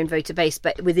within their own voter base,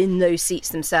 but within those seats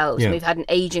themselves. We've had an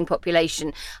ageing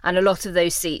population, and a lot of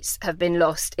those seats have been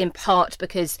lost in part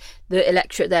because the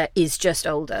electorate there is just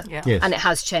older. Yes. And it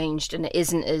has changed, and it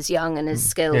isn't as young and as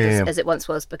skilled as it once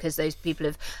was, because those people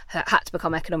have had to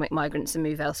become economic migrants and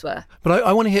move elsewhere. But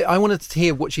I wanted to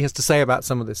hear what she has to say about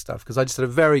some of this stuff, because I just had a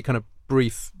very kind of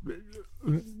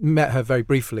met her very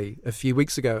briefly a few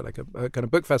weeks ago, like a kind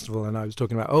of book festival, and I was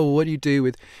talking about, what do you do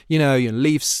with,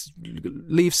 leave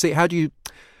seat? How do you,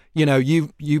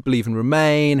 you believe in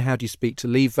Remain? How do you speak to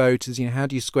Leave voters? How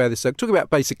do you square this? So talk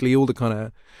about basically all the kind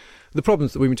of the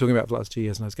problems that we've been talking about for the last 2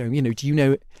 years. And I was going, do you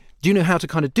know how to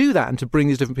kind of do that and to bring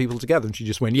these different people together? And she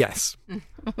just went, yes.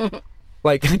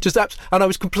 Like, and I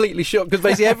was completely shocked, because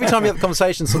basically every time you have a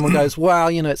conversation, someone goes, well,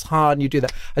 it's hard and you do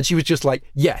that. And she was just like,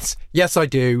 yes, I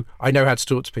do. I know how to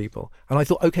talk to people. And I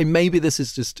thought, okay, maybe this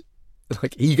is just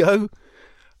like ego.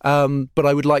 But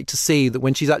I would like to see that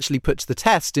when she's actually put to the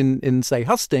test in say,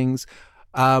 hustings,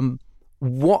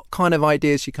 what kind of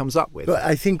ideas she comes up with. But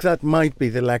I think that might be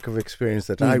the lack of experience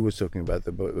that I was talking about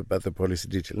the policy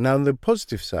detail. Now, on the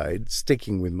positive side,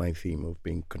 sticking with my theme of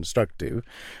being constructive,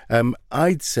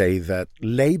 I'd say that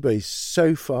Labour is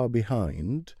so far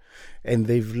behind, and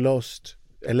they've lost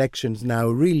elections now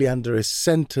really under a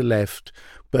centre-left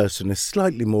person, a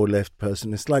slightly more left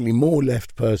person, a slightly more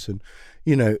left person,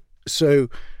 so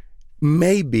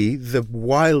maybe the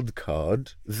wild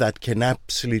card that can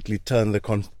absolutely turn the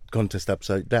contest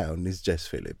upside down is Jess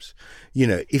Phillips.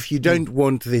 If you don't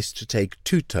want this to take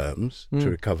 2 terms to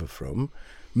recover from,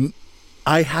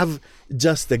 I have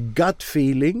just a gut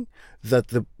feeling that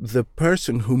the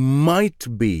person who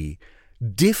might be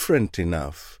different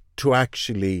enough to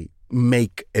actually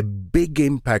make a big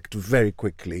impact very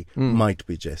quickly might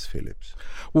be Jess Phillips.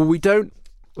 Well, we don't,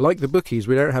 like the bookies,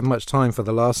 we don't have much time for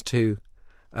the last 2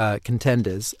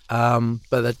 contenders,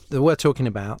 but that we're talking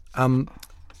about.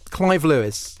 Clive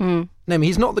Lewis.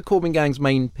 He's not the Corbyn gang's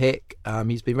main pick.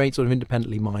 He's been very sort of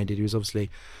independently minded. He was obviously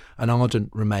an ardent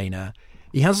Remainer.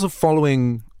 He has a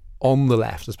following on the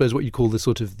left, I suppose what you call the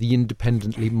sort of the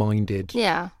independently minded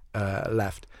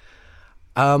left.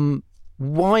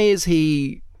 Why does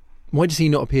he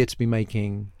not appear to be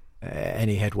making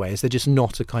any headway? Is there just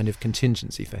not a kind of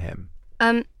contingency for him?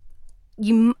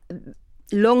 You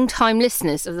long-time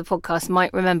listeners of the podcast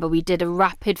might remember we did a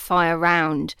rapid fire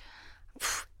round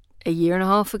a year and a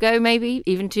half ago, maybe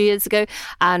even 2 years ago,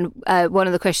 and one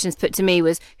of the questions put to me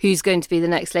was, who's going to be the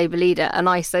next Labour leader? And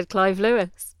I said Clive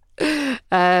Lewis at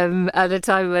a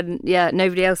time when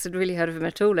nobody else had really heard of him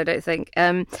at all, I don't think.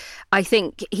 I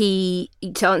think to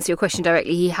answer your question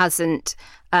directly, he hasn't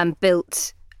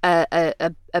built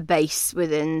a base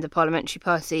within the parliamentary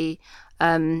party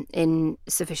in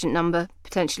sufficient number.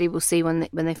 Potentially we'll see when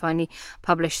they finally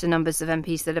publish the numbers of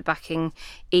MPs that are backing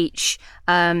each.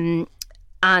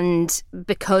 And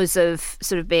because of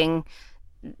sort of being,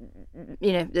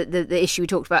 the issue we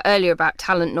talked about earlier about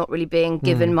talent not really being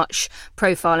given much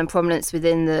profile and prominence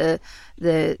within the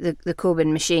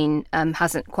Corbyn machine,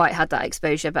 hasn't quite had that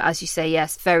exposure. But as you say,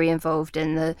 yes, very involved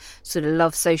in the sort of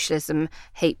love socialism,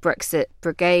 hate Brexit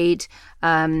brigade.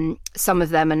 Some of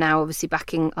them are now obviously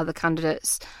backing other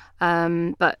candidates.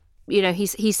 But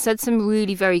he's said some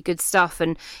really very good stuff.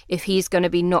 And if he's going to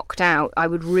be knocked out, I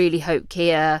would really hope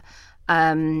Keir,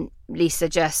 Lisa,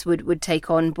 Jess would take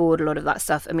on board a lot of that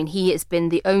stuff. I mean, he has been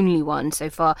the only one so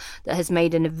far that has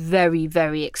made a very,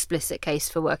 very explicit case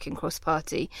for working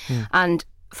cross-party. And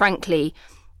frankly,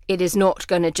 it is not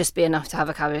going to just be enough to have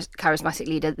a charismatic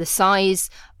leader. The size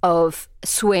of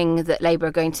swing that Labour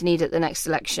are going to need at the next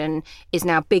election is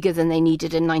now bigger than they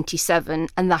needed in 97,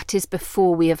 and that is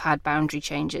before we have had boundary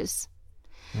changes.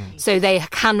 So they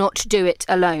cannot do it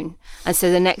alone. And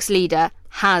so the next leader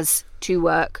has to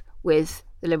work with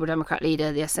the Liberal Democrat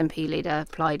leader, the SNP leader,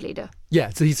 Plaid leader. Yeah,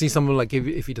 so he sees someone like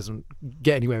if he doesn't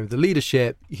get anywhere with the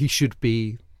leadership, he should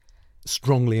be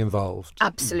strongly involved.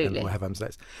 Absolutely.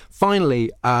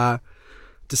 Finally,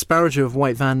 disparager of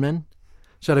white van men,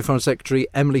 Shadow Foreign Secretary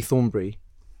Emily Thornberry.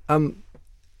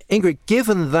 Ingrid,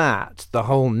 given that the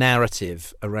whole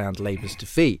narrative around Labour's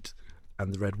defeat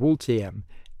and the Red Wall TM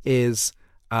is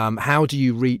how do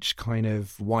you reach kind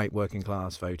of white working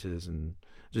class voters, and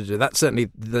that's certainly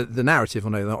the narrative,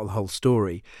 although not the whole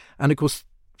story. And of course,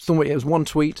 Thornberry, it was one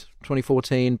tweet,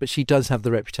 2014, but she does have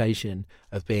the reputation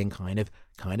of being kind of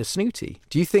snooty.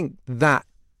 Do you think that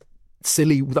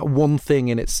one thing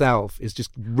in itself is just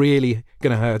really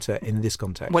going to hurt her in this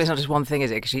context? Well, it's not just one thing,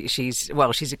 is it? Because she's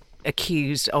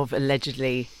accused of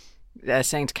allegedly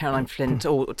saying to Caroline Flint,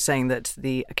 or saying that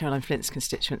the Caroline Flint's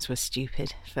constituents were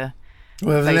stupid for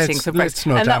voting for Brexit. Let's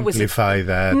not amplify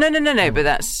that. No, but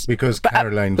that's... Because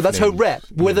Caroline But that's her rep,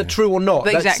 whether true or not.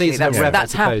 But exactly,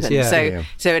 that's happened. Yeah.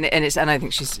 And I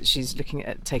think she's looking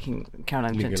at taking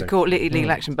Caroline Flint to court, legal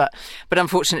action. But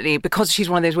unfortunately, because she's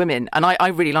one of those women, and I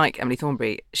really like Emily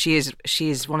Thornberry, she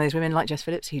is one of those women like Jess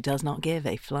Phillips who does not give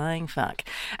a flying fuck,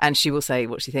 and she will say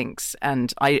what she thinks.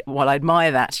 And while I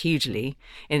admire that hugely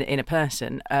in a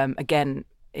person, again,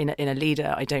 in a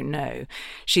leader, I don't know.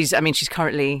 She's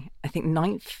currently, I think,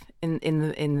 9th in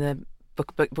the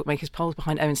bookmakers polls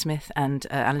behind Owen Smith and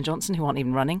Alan Johnson, who aren't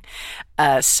even running.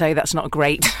 So that's not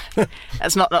great.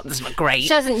 that's not great.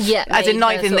 She hasn't yet. As in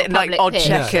 9th in like odd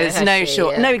checkers. Yeah. No,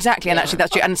 sure, Yeah. No, exactly, and actually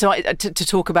that's true. And so to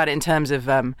talk about it in terms of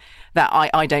that,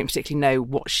 I don't particularly know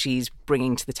what she's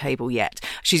bringing to the table yet.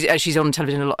 She's on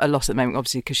television a lot at the moment,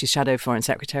 obviously, because she's Shadow Foreign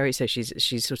Secretary. So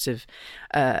she's sort of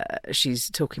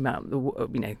she's talking about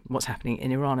what's happening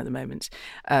in Iran at the moment.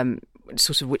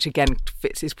 Sort of, which again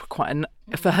fits, is quite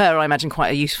for her, I imagine, quite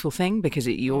a useful thing, because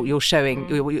you're showing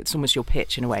it's almost your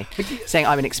pitch in a way, saying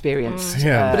I'm an experienced.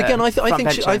 But again, I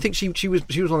think she was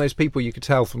one of those people you could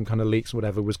tell from kind of leaks or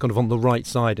whatever was kind of on the right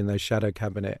side in those shadow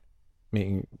cabinet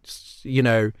meetings.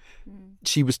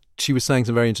 She was saying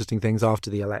some very interesting things after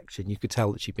the election. You could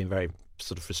tell that she'd been very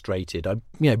sort of frustrated.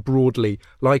 I broadly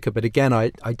like her, but again,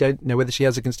 I don't know whether she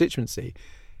has a constituency.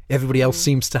 Everybody else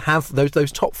seems to have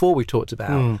those top four we talked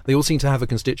about. They all seem to have a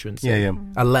constituency,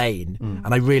 a lane,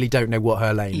 and I really don't know what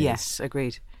her lane is. Yes,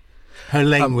 agreed. Her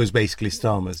lane was basically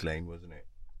Starmer's lane, wasn't it?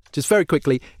 Just very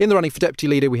quickly, in the running for deputy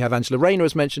leader, we have Angela Rayner,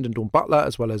 as mentioned, and Dawn Butler,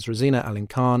 as well as Rosina Allen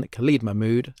Khan, Khalid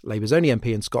Mahmood, Labour's only MP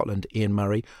in Scotland, Ian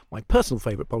Murray, my personal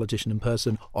favourite politician and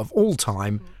person of all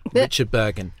time, Richard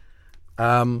Bergen.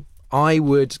 I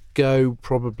would go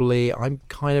probably, I'm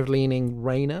kind of leaning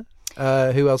Rayner.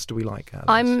 Who else do we like?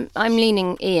 I'm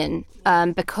leaning Ian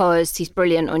because he's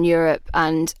brilliant on Europe,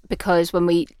 and because when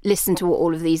we listen to what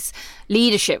all of these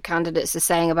leadership candidates are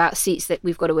saying about seats that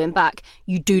we've got to win back,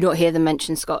 you do not hear them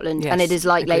mention Scotland. Yes, and it is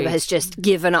like agreed. Labour has just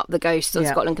given up the ghost on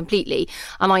Scotland completely.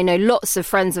 And I know lots of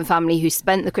friends and family who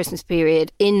spent the Christmas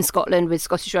period in Scotland with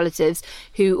Scottish relatives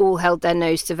who all held their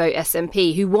nose to vote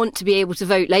SNP, who want to be able to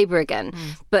vote Labour again,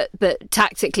 but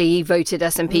tactically voted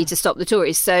SNP to stop the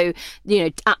Tories. So,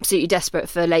 absolutely desperate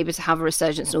for Labour to have a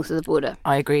resurgence north of the border.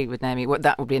 I agree with Naomi.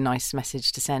 That would be a nice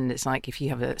message to send. It's like if you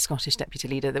have a Scottish deputy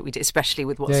leader that we do, especially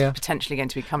with what's potentially going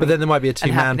to be coming. But then there might be a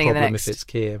two-man problem next... if it's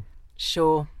Keir.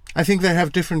 Sure. I think they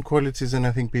have different qualities, and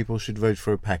I think people should vote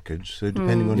for a package. So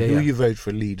depending on who you vote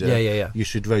for leader, you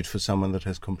should vote for someone that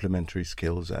has complementary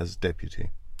skills as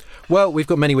deputy. Well, we've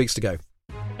got many weeks to go.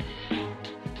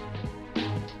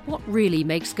 What really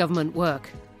makes government work?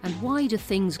 And why do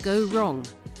things go wrong?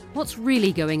 What's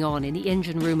really going on in the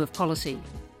engine room of policy?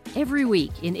 Every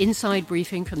week in Inside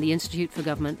Briefing from the Institute for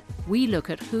Government, we look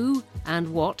at who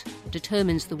and what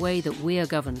determines the way that we're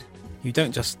governed. You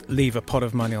don't just leave a pot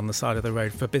of money on the side of the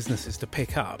road for businesses to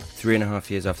pick up. 3.5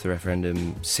 years after the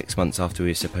referendum, 6 months after we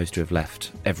were supposed to have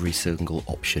left, every single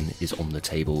option is on the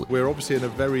table. We're obviously in a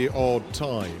very odd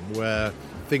time where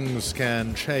things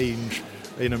can change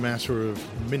in a matter of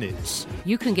minutes.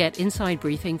 You can get Inside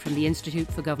Briefing from the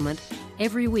Institute for Government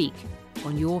every week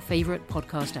on your favourite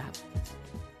podcast app.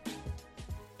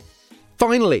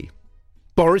 Finally,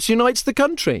 Boris unites the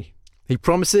country. He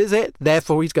promises it,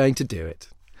 therefore he's going to do it.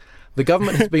 The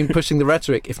government has been pushing the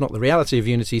rhetoric, if not the reality, of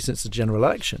unity since the general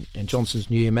election. In Johnson's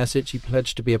New Year message, he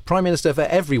pledged to be a Prime Minister for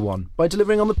everyone by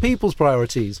delivering on the people's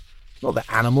priorities. Not the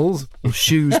animals or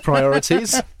shoes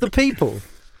priorities, the people.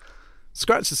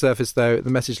 Scratch the surface, though, the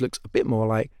message looks a bit more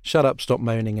like, shut up, stop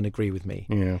moaning and agree with me.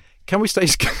 Yeah. Can we stay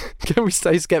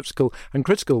sceptical and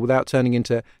critical without turning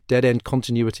into dead-end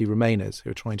continuity Remainers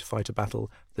who are trying to fight a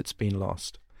battle that's been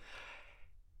lost?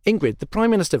 Ingrid, the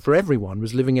Prime Minister for everyone,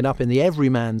 was living it up in the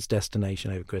everyman's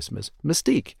destination over Christmas,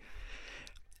 Mystique.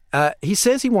 He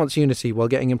says he wants unity while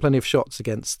getting in plenty of shots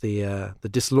against the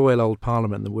disloyal old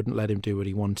Parliament that wouldn't let him do what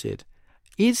he wanted.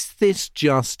 Is this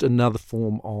just another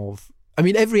form of... I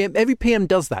mean, every PM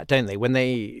does that, don't they? When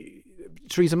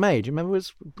Theresa May, do you remember,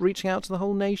 was reaching out to the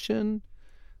whole nation?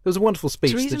 There was a wonderful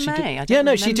speech. Theresa that she May? did. Yeah,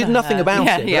 no, she did nothing about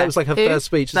it. Yeah. That was like her first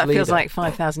speech as That leader. feels like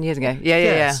 5,000 years ago. Yeah.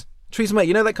 Yes. Theresa May,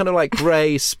 you know that kind of like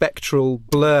grey spectral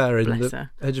blur in Bless the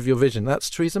her. edge of your vision? That's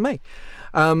Theresa May.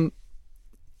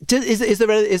 Is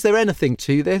there anything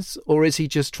to this, or is he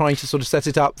just trying to sort of set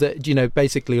it up that, you know,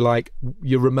 basically like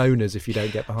you're Ramonas if you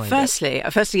don't get behind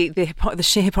it? Firstly, the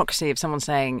sheer hypocrisy of someone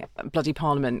saying bloody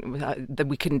Parliament that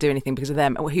we couldn't do anything because of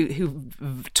them, who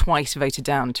twice voted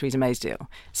down Theresa May's deal.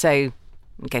 So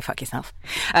go fuck yourself.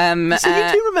 So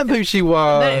you do remember who she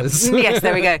was? Yes,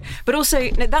 there we go. But also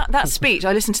that speech,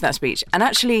 I listened to that speech, and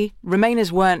actually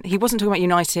Remainers he wasn't talking about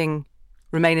uniting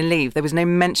Remain and Leave. There was no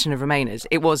mention of Remainers.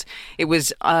 It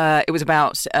was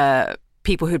about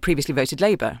people who had previously voted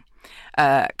Labour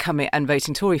coming and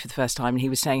voting Tory for the first time, and he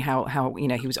was saying how you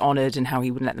know he was honoured and how he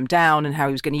wouldn't let them down and how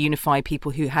he was going to unify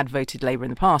people who had voted Labour in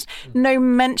the past. No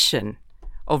mention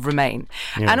of Remain.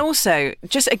 And also,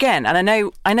 just again, and I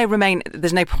know Remain,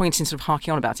 there's no point in sort of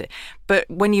harking on about it, but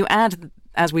when you add,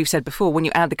 as we've said before, when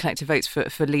you add the collective votes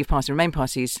for Leave Party and Remain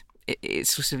parties,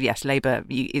 it's sort of, yes, Labour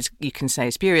you can say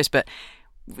is spurious, but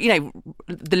you know,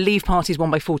 the Leave parties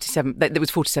won by 47. There was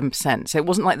 47%, so it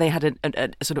wasn't like they had a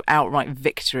sort of outright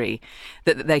victory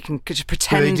that they can just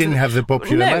pretend. But they didn't have the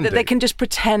popular mandate. That they can just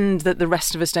pretend that the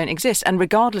rest of us don't exist. And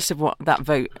regardless of what that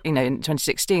vote, you know, in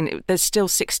 2016, there's still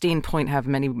 16 point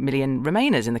however many million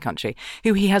Remainers in the country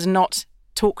who he has not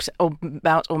talked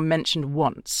about or mentioned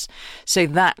once. So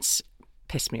that's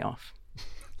pissed me off.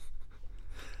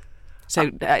 So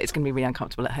it's going to be really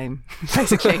uncomfortable at home.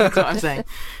 Basically, that's what I'm saying.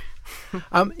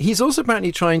 He's also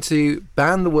apparently trying to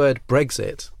ban the word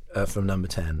Brexit from Number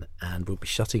 10 and will be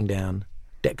shutting down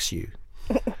DexU.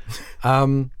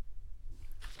 Naomi,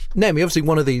 obviously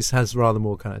one of these has rather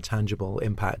more kind of tangible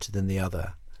impact than the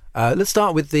other. Let's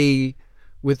start with the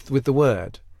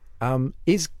word.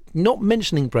 Is not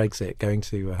mentioning Brexit going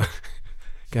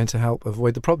to help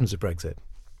avoid the problems of Brexit?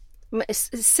 It's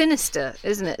sinister,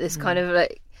 isn't it? This kind of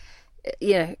like,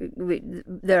 you know,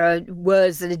 there are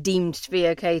words that are deemed to be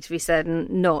okay to be said and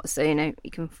not. So, you know, you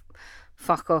can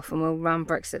fuck off and we'll ram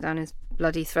Brexit down his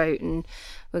bloody throat, and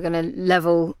we're going to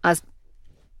level, as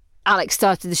Alex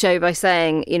started the show by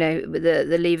saying, you know,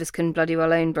 the Leavers can bloody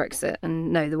well own Brexit,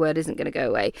 and no, the word isn't going to go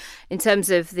away. In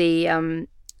terms of the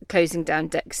closing down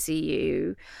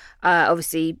DexCU,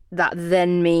 obviously that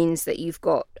then means that you've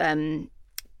got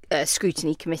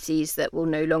scrutiny committees that will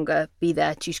no longer be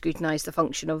there to scrutinise the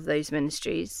function of those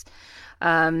ministries.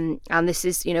 And this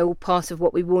is, you know, all part of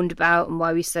what we warned about and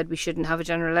why we said we shouldn't have a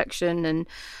general election,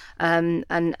 and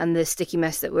the sticky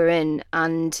mess that we're in,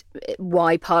 and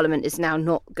why Parliament is now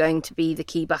not going to be the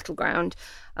key battleground,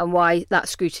 and why that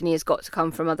scrutiny has got to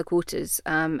come from other quarters,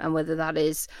 and whether that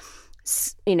is,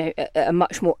 you know, a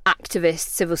much more activist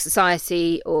civil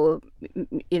society, or,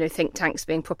 you know, think tanks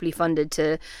being properly funded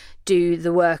to do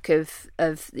the work of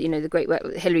you know, the great work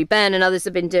that Hilary Benn and others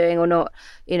have been doing, or not,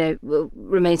 you know,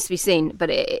 remains to be seen. But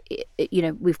you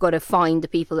know, we've got to find the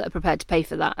people that are prepared to pay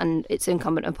for that, and it's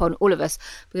incumbent upon all of us,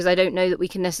 because I don't know that we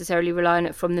can necessarily rely on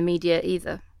it from the media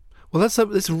either. Well,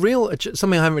 that's real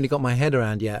something I haven't really got my head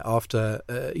around yet after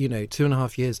you know,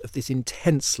 2.5 years of this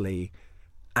intensely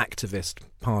activist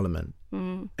Parliament,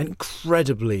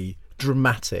 incredibly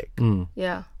dramatic,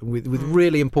 with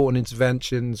really important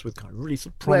interventions, with kind of really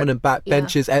sort of prominent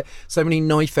backbenches, so many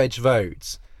knife-edge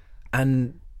votes,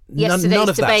 and none of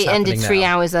that's debate ended happening 3 now.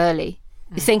 hours early.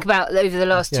 Think about over the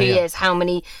last 2 years how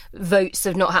many votes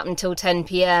have not happened till 10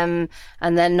 p.m.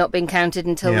 and then not been counted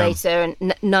until later,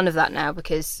 and none of that now,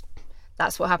 because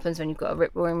that's what happens when you've got a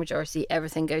rip-roaring majority.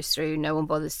 Everything goes through, no one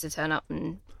bothers to turn up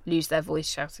and lose their voice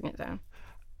shouting it down.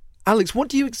 Alex, what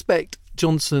do you expect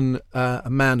Johnson, a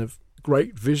man of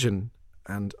great vision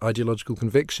and ideological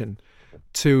conviction,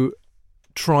 to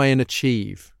try and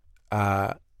achieve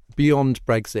beyond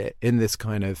Brexit in this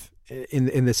kind of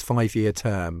in this 5-year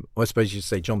term? Or I suppose you should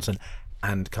say Johnson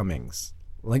and Cummings.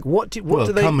 Like what do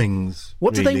they? Cummings.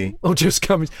 What do really. they? Oh, just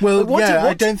Cummings. Well,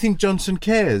 I don't think Johnson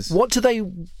cares. What do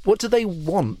they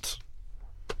want?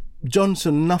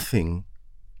 Johnson, nothing.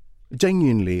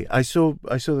 Genuinely, I saw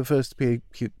the first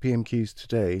PMQs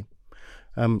today,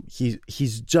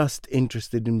 He's just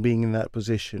interested in being in that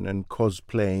position and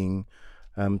cosplaying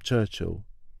Churchill.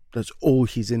 That's all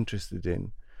he's interested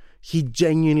in. He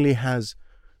genuinely has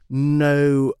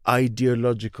no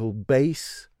ideological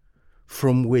base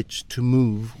from which to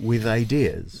move with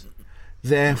ideas.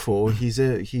 Therefore, he's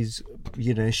a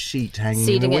sheet hanging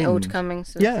Seeding in the it all wind. to coming.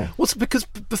 So. Yeah. Well, because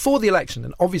before the election,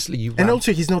 and obviously you And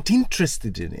also, he's not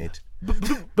interested in it. but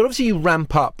obviously you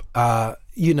ramp up,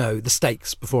 the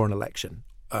stakes before an election,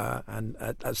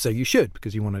 and so you should,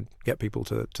 because you want to get people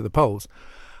to the polls.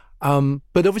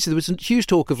 But obviously there was a huge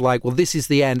talk of like, well, this is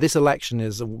the end. This election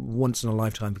is a once in a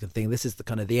lifetime thing. This is the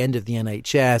kind of the end of the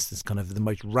NHS. This kind of the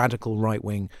most radical right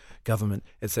wing government,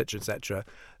 etc., etc.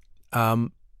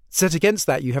 Set against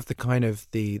that, you have the kind of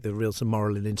the real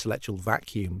moral and intellectual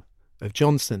vacuum of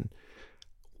Johnson.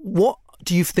 What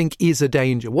do you think is a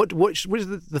danger? What are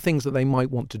the things that they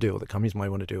might want to do, or that companies might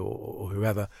want to do, or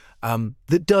whoever,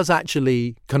 that does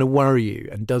actually kind of worry you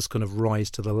and does kind of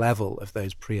rise to the level of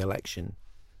those pre-election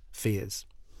fears?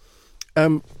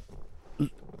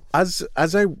 As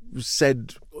I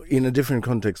said in a different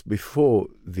context before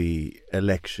the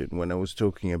election, when I was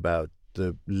talking about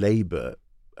the Labour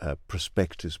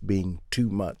prospectus being too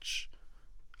much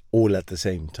all at the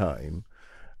same time,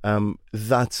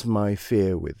 that's my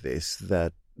fear with this,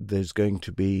 that there's going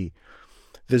to be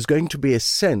a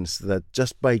sense that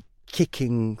just by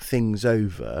kicking things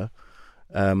over,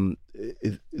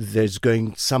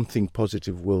 something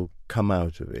positive will come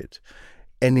out of it.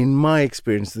 And in my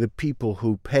experience, the people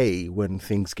who pay when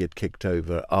things get kicked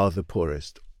over are the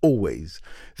poorest, always.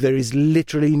 There is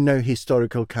literally no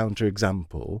historical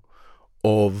counterexample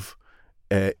of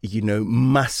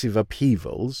massive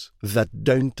upheavals that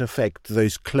don't affect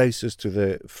those closest to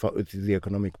the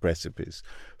economic precipice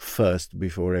first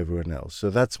before everyone else. So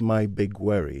that's my big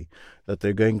worry, that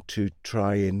they're going to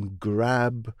try and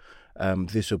grab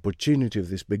this opportunity of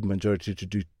this big majority to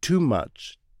do too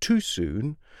much too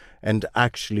soon and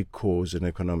actually cause an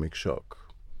economic shock.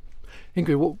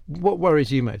 Ingrid, what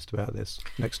worries you most about this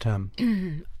next term?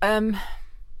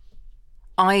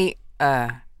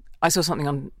 I saw something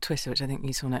on Twitter, which I think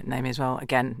you saw, Naomi, as well.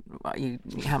 Again,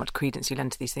 how much credence you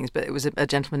lend to these things. But it was a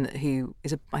gentleman who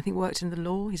I think worked in the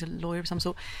law. He's a lawyer of some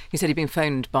sort. He said he'd been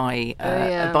phoned by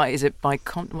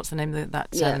what's the name of that?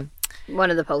 Yeah.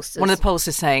 One of the pollsters. One of the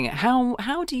pollsters saying,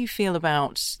 how do you feel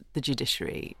about the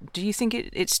judiciary? Do you think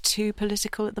it's too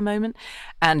political at the moment?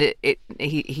 And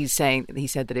he said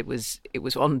that it was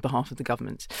on behalf of the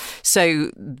government.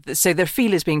 So the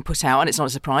feel is being put out, and it's not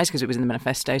a surprise because it was in the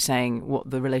manifesto saying what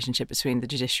the relationship between the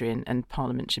judiciary and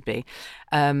Parliament should be.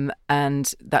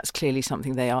 And that's clearly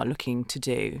something they are looking to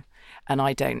do. And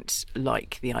I don't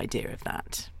like the idea of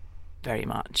that very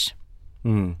much.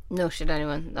 Mm. Nor should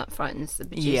anyone. That frightens the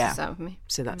bejesus out of me.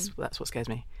 So that's what scares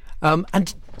me.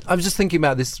 And I was just thinking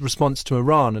about this response to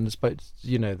Iran, and I suppose,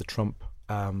 the Trump,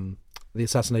 the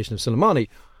assassination of Soleimani,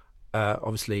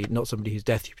 obviously not somebody whose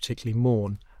death you particularly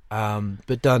mourn,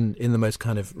 but done in the most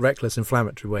kind of reckless,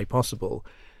 inflammatory way possible.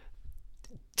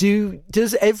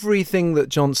 Does everything that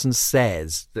Johnson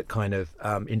says that kind of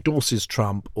endorses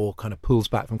Trump or kind of pulls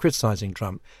back from criticising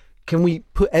Trump, can we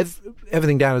put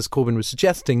everything down, as Corbyn was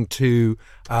suggesting, to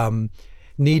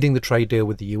needing the trade deal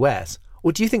with the US?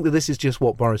 Or do you think that this is just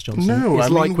what Boris Johnson is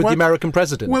like with the American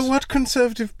president? Well, what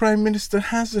Conservative Prime Minister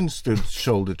hasn't stood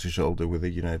shoulder to shoulder with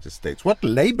the United States? What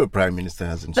Labour Prime Minister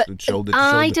hasn't stood shoulder to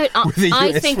shoulder with the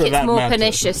US? I think it's more matter?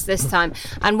 pernicious this time.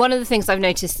 And one of the things I've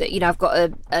noticed that, I've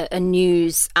got a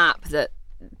news app that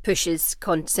pushes,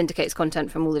 syndicates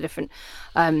content from all the different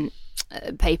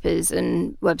papers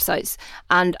and websites,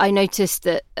 and I noticed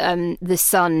that the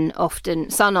Sun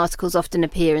articles often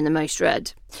appear in the most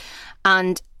read,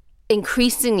 and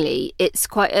increasingly it's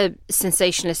quite a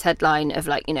sensationalist headline of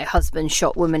husband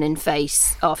shot woman in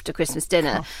face after Christmas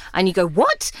dinner, and you go,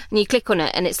 what? And you click on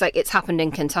it and it's like it's happened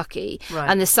in Kentucky. Right.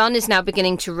 And the Sun is now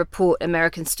beginning to report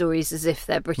American stories as if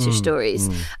they're British stories,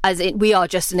 as we are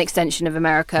just an extension of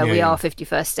America. We are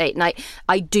 51st state, and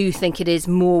I do think it is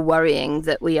more worrying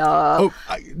that we are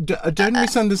don't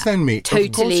misunderstand me. Totally,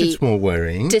 of course it's more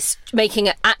worrying, just making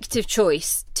an active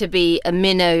choice to be a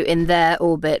minnow in their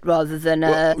orbit rather than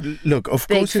look, of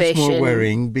course it's more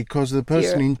worrying because the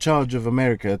person in charge of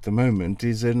America at the moment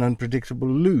is an unpredictable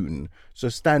loon. So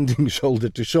standing shoulder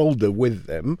to shoulder with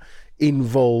them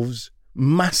involves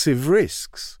massive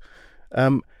risks.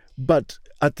 But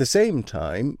at the same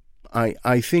time,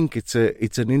 I think it's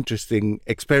an interesting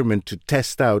experiment to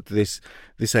test out this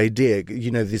idea,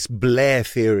 this Blair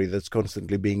theory that's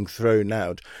constantly being thrown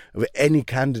out of any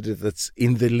candidate that's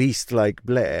in the least like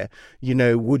Blair.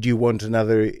 Would you want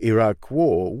another Iraq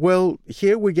war? Well,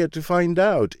 here we get to find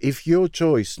out if your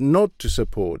choice not to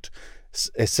support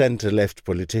a centre-left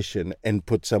politician and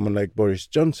put someone like Boris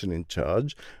Johnson in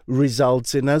charge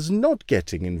results in us not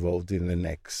getting involved in the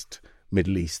next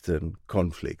Middle Eastern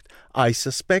conflict. I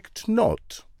suspect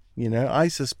not. I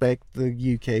suspect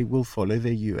the UK will follow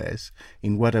the US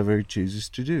in whatever it chooses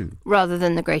to do. Rather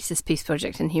than the greatest peace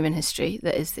project in human history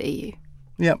that is the EU.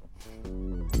 Yep.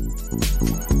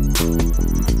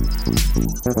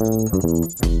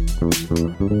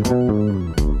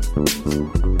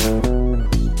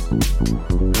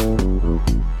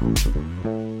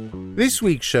 This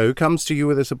week's show comes to you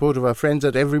with the support of our friends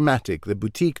at Everymatic, the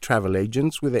boutique travel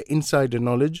agents with their insider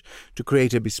knowledge to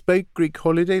create a bespoke Greek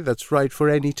holiday that's right for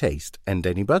any taste and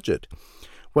any budget.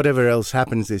 Whatever else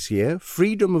happens this year,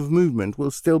 freedom of movement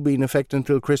will still be in effect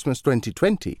until Christmas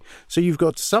 2020, so you've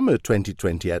got summer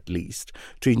 2020 at least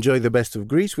to enjoy the best of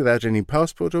Greece without any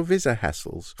passport or visa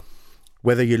hassles.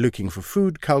 Whether you're looking for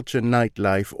food, culture,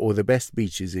 nightlife, or the best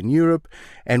beaches in Europe,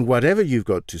 and whatever you've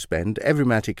got to spend,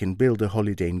 Everymatic can build a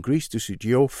holiday in Greece to suit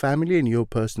your family and your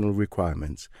personal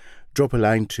requirements. Drop a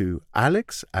line to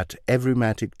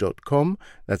alex@everymatic.com,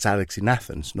 that's Alex in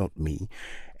Athens, not me,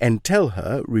 and tell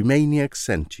her Romaniac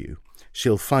sent you.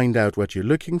 She'll find out what you're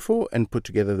looking for and put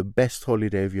together the best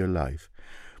holiday of your life.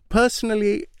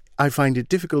 Personally, I find it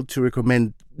difficult to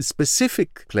recommend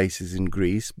specific places in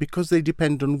Greece because they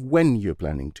depend on when you're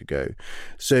planning to go.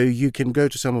 So you can go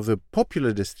to some of the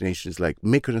popular destinations like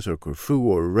Mykonos or Corfu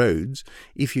or Rhodes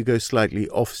if you go slightly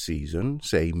off-season,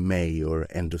 say May or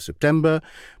end of September.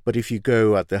 But if you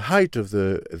go at the height of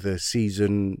the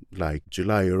season, like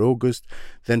July or August,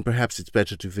 then perhaps it's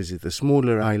better to visit the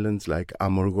smaller islands like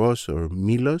Amorgos or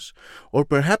Milos, or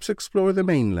perhaps explore the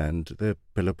mainland, the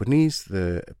Peloponnese,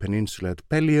 the peninsula at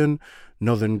Pelion.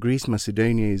 Northern Greece,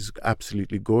 Macedonia is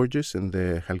absolutely gorgeous, and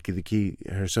the Chalkidiki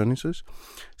Chersonesos.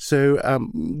 So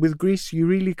with Greece, you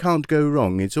really can't go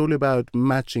wrong. It's all about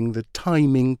matching the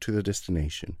timing to the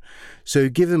destination. So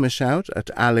give them a shout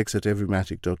at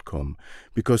alex@everymatic.com,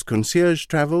 because concierge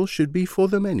travel should be for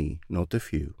the many, not the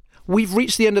few. We've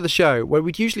reached the end of the show where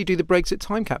we'd usually do the Brexit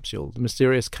time capsule, the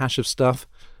mysterious cache of stuff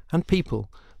and people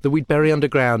that we'd bury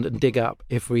underground and dig up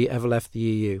if we ever left the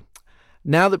EU.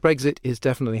 Now that Brexit is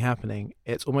definitely happening,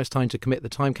 it's almost time to commit the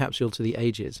time capsule to the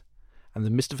ages and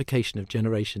the mystification of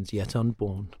generations yet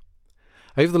unborn.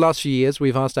 Over the last few years,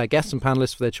 we've asked our guests and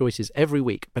panellists for their choices every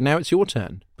week, but now it's your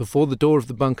turn. Before the door of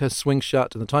the bunker swings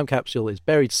shut and the time capsule is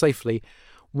buried safely,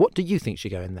 what do you think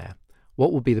should go in there?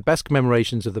 What will be the best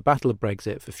commemorations of the Battle of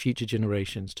Brexit for future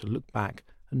generations to look back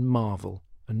and marvel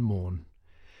and mourn?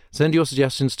 Send your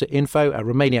suggestions to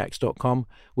info@romaniacs.com.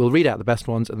 We'll read out the best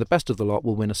ones, and the best of the lot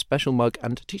will win a special mug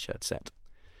and t-shirt set.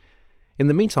 In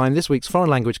the meantime, this week's foreign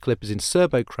language clip is in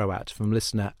Serbo-Croat from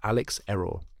listener Alex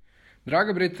Error.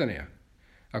 Draga Britanija,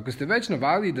 ako ste već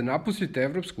navalili da napustite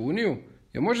Evropsku uniju,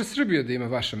 je može Srbija da ima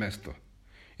vaše mesto?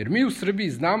 Jer mi u Srbiji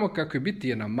znamo kako je biti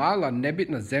jedna mala,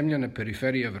 nebitna zemlja na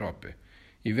periferiji Evrope.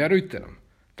 I verujte nam,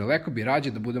 daleko bi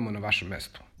rađe da budemo na vašem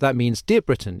mestu. That means, dear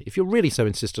Britain, if you're really so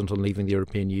insistent on leaving the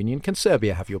European Union, can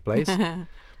Serbia have your place?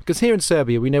 Because here in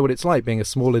Serbia, we know what it's like being a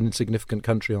small and insignificant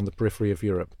country on the periphery of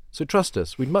Europe. So trust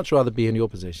us, we'd much rather be in your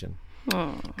position.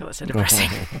 Oh, God, that's so depressing.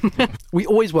 We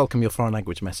always welcome your foreign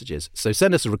language messages, so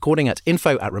send us a recording at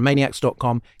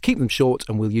info@romaniacs.com, keep them short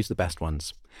and we'll use the best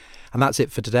ones. And that's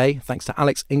it for today. Thanks to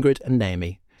Alex, Ingrid and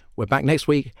Naomi. We're back next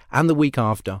week and the week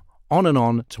after,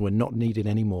 on till we're not needed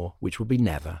anymore, which will be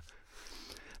never.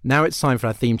 Now it's time for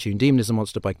our theme tune, Demon is a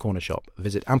Monster by Corner Shop.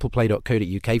 Visit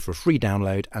ampleplay.co.uk for a free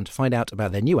download and to find out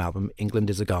about their new album, England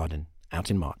is a Garden, out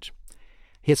in March.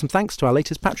 Here's some thanks to our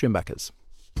latest Patreon backers.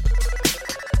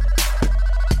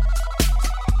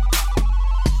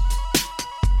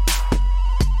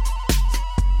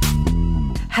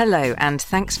 Hello, and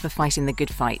thanks for fighting the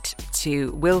good fight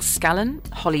to Will Scallon,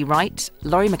 Holly Wright,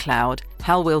 Laurie McLeod,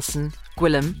 Hal Wilson,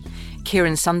 Gwillem,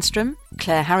 Kieran Sundstrom,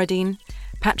 Claire Harradine,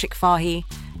 Patrick Fahy,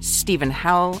 Stephen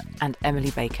Howell and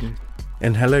Emily Bacon.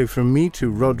 And hello from me to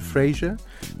Rod Fraser,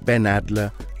 Ben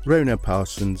Adler, Rona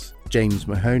Parsons, James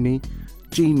Mahoney,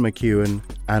 Jean McEwen,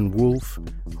 Anne Wolfe,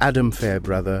 Adam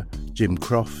Fairbrother, Jim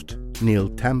Croft, Neil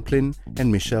Tamplin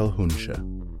and Michelle Hunscher.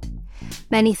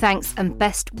 Many thanks and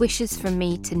best wishes from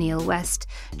me to Neil West,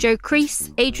 Joe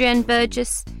Crease, Adrienne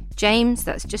Burgess, James,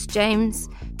 that's just James,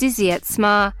 Dizzy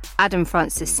Etzmar, Adam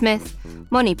Francis Smith,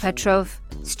 Moni Petrov,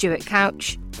 Stuart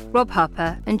Couch, Rob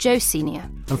Harper and Joe Senior.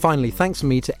 And finally, thanks from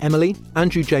me to Emily,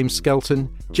 Andrew James Skelton,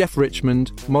 Jeff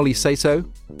Richmond, Molly Sato,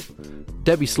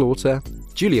 Debbie Slaughter,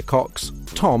 Julia Cox,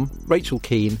 Tom, Rachel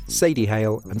Keane, Sadie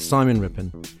Hale and Simon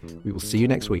Rippon. We will see you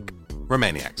next week.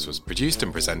 Romaniacs was produced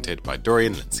and presented by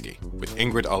Dorian Linsky, with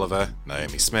Ingrid Oliver,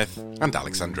 Naomi Smith and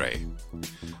Alex Andre.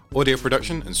 Audio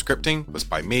production and scripting was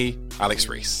by me, Alex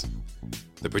Rees.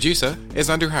 The producer is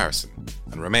Andrew Harrison,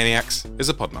 and Romaniacs is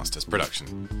a Podmasters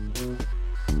production.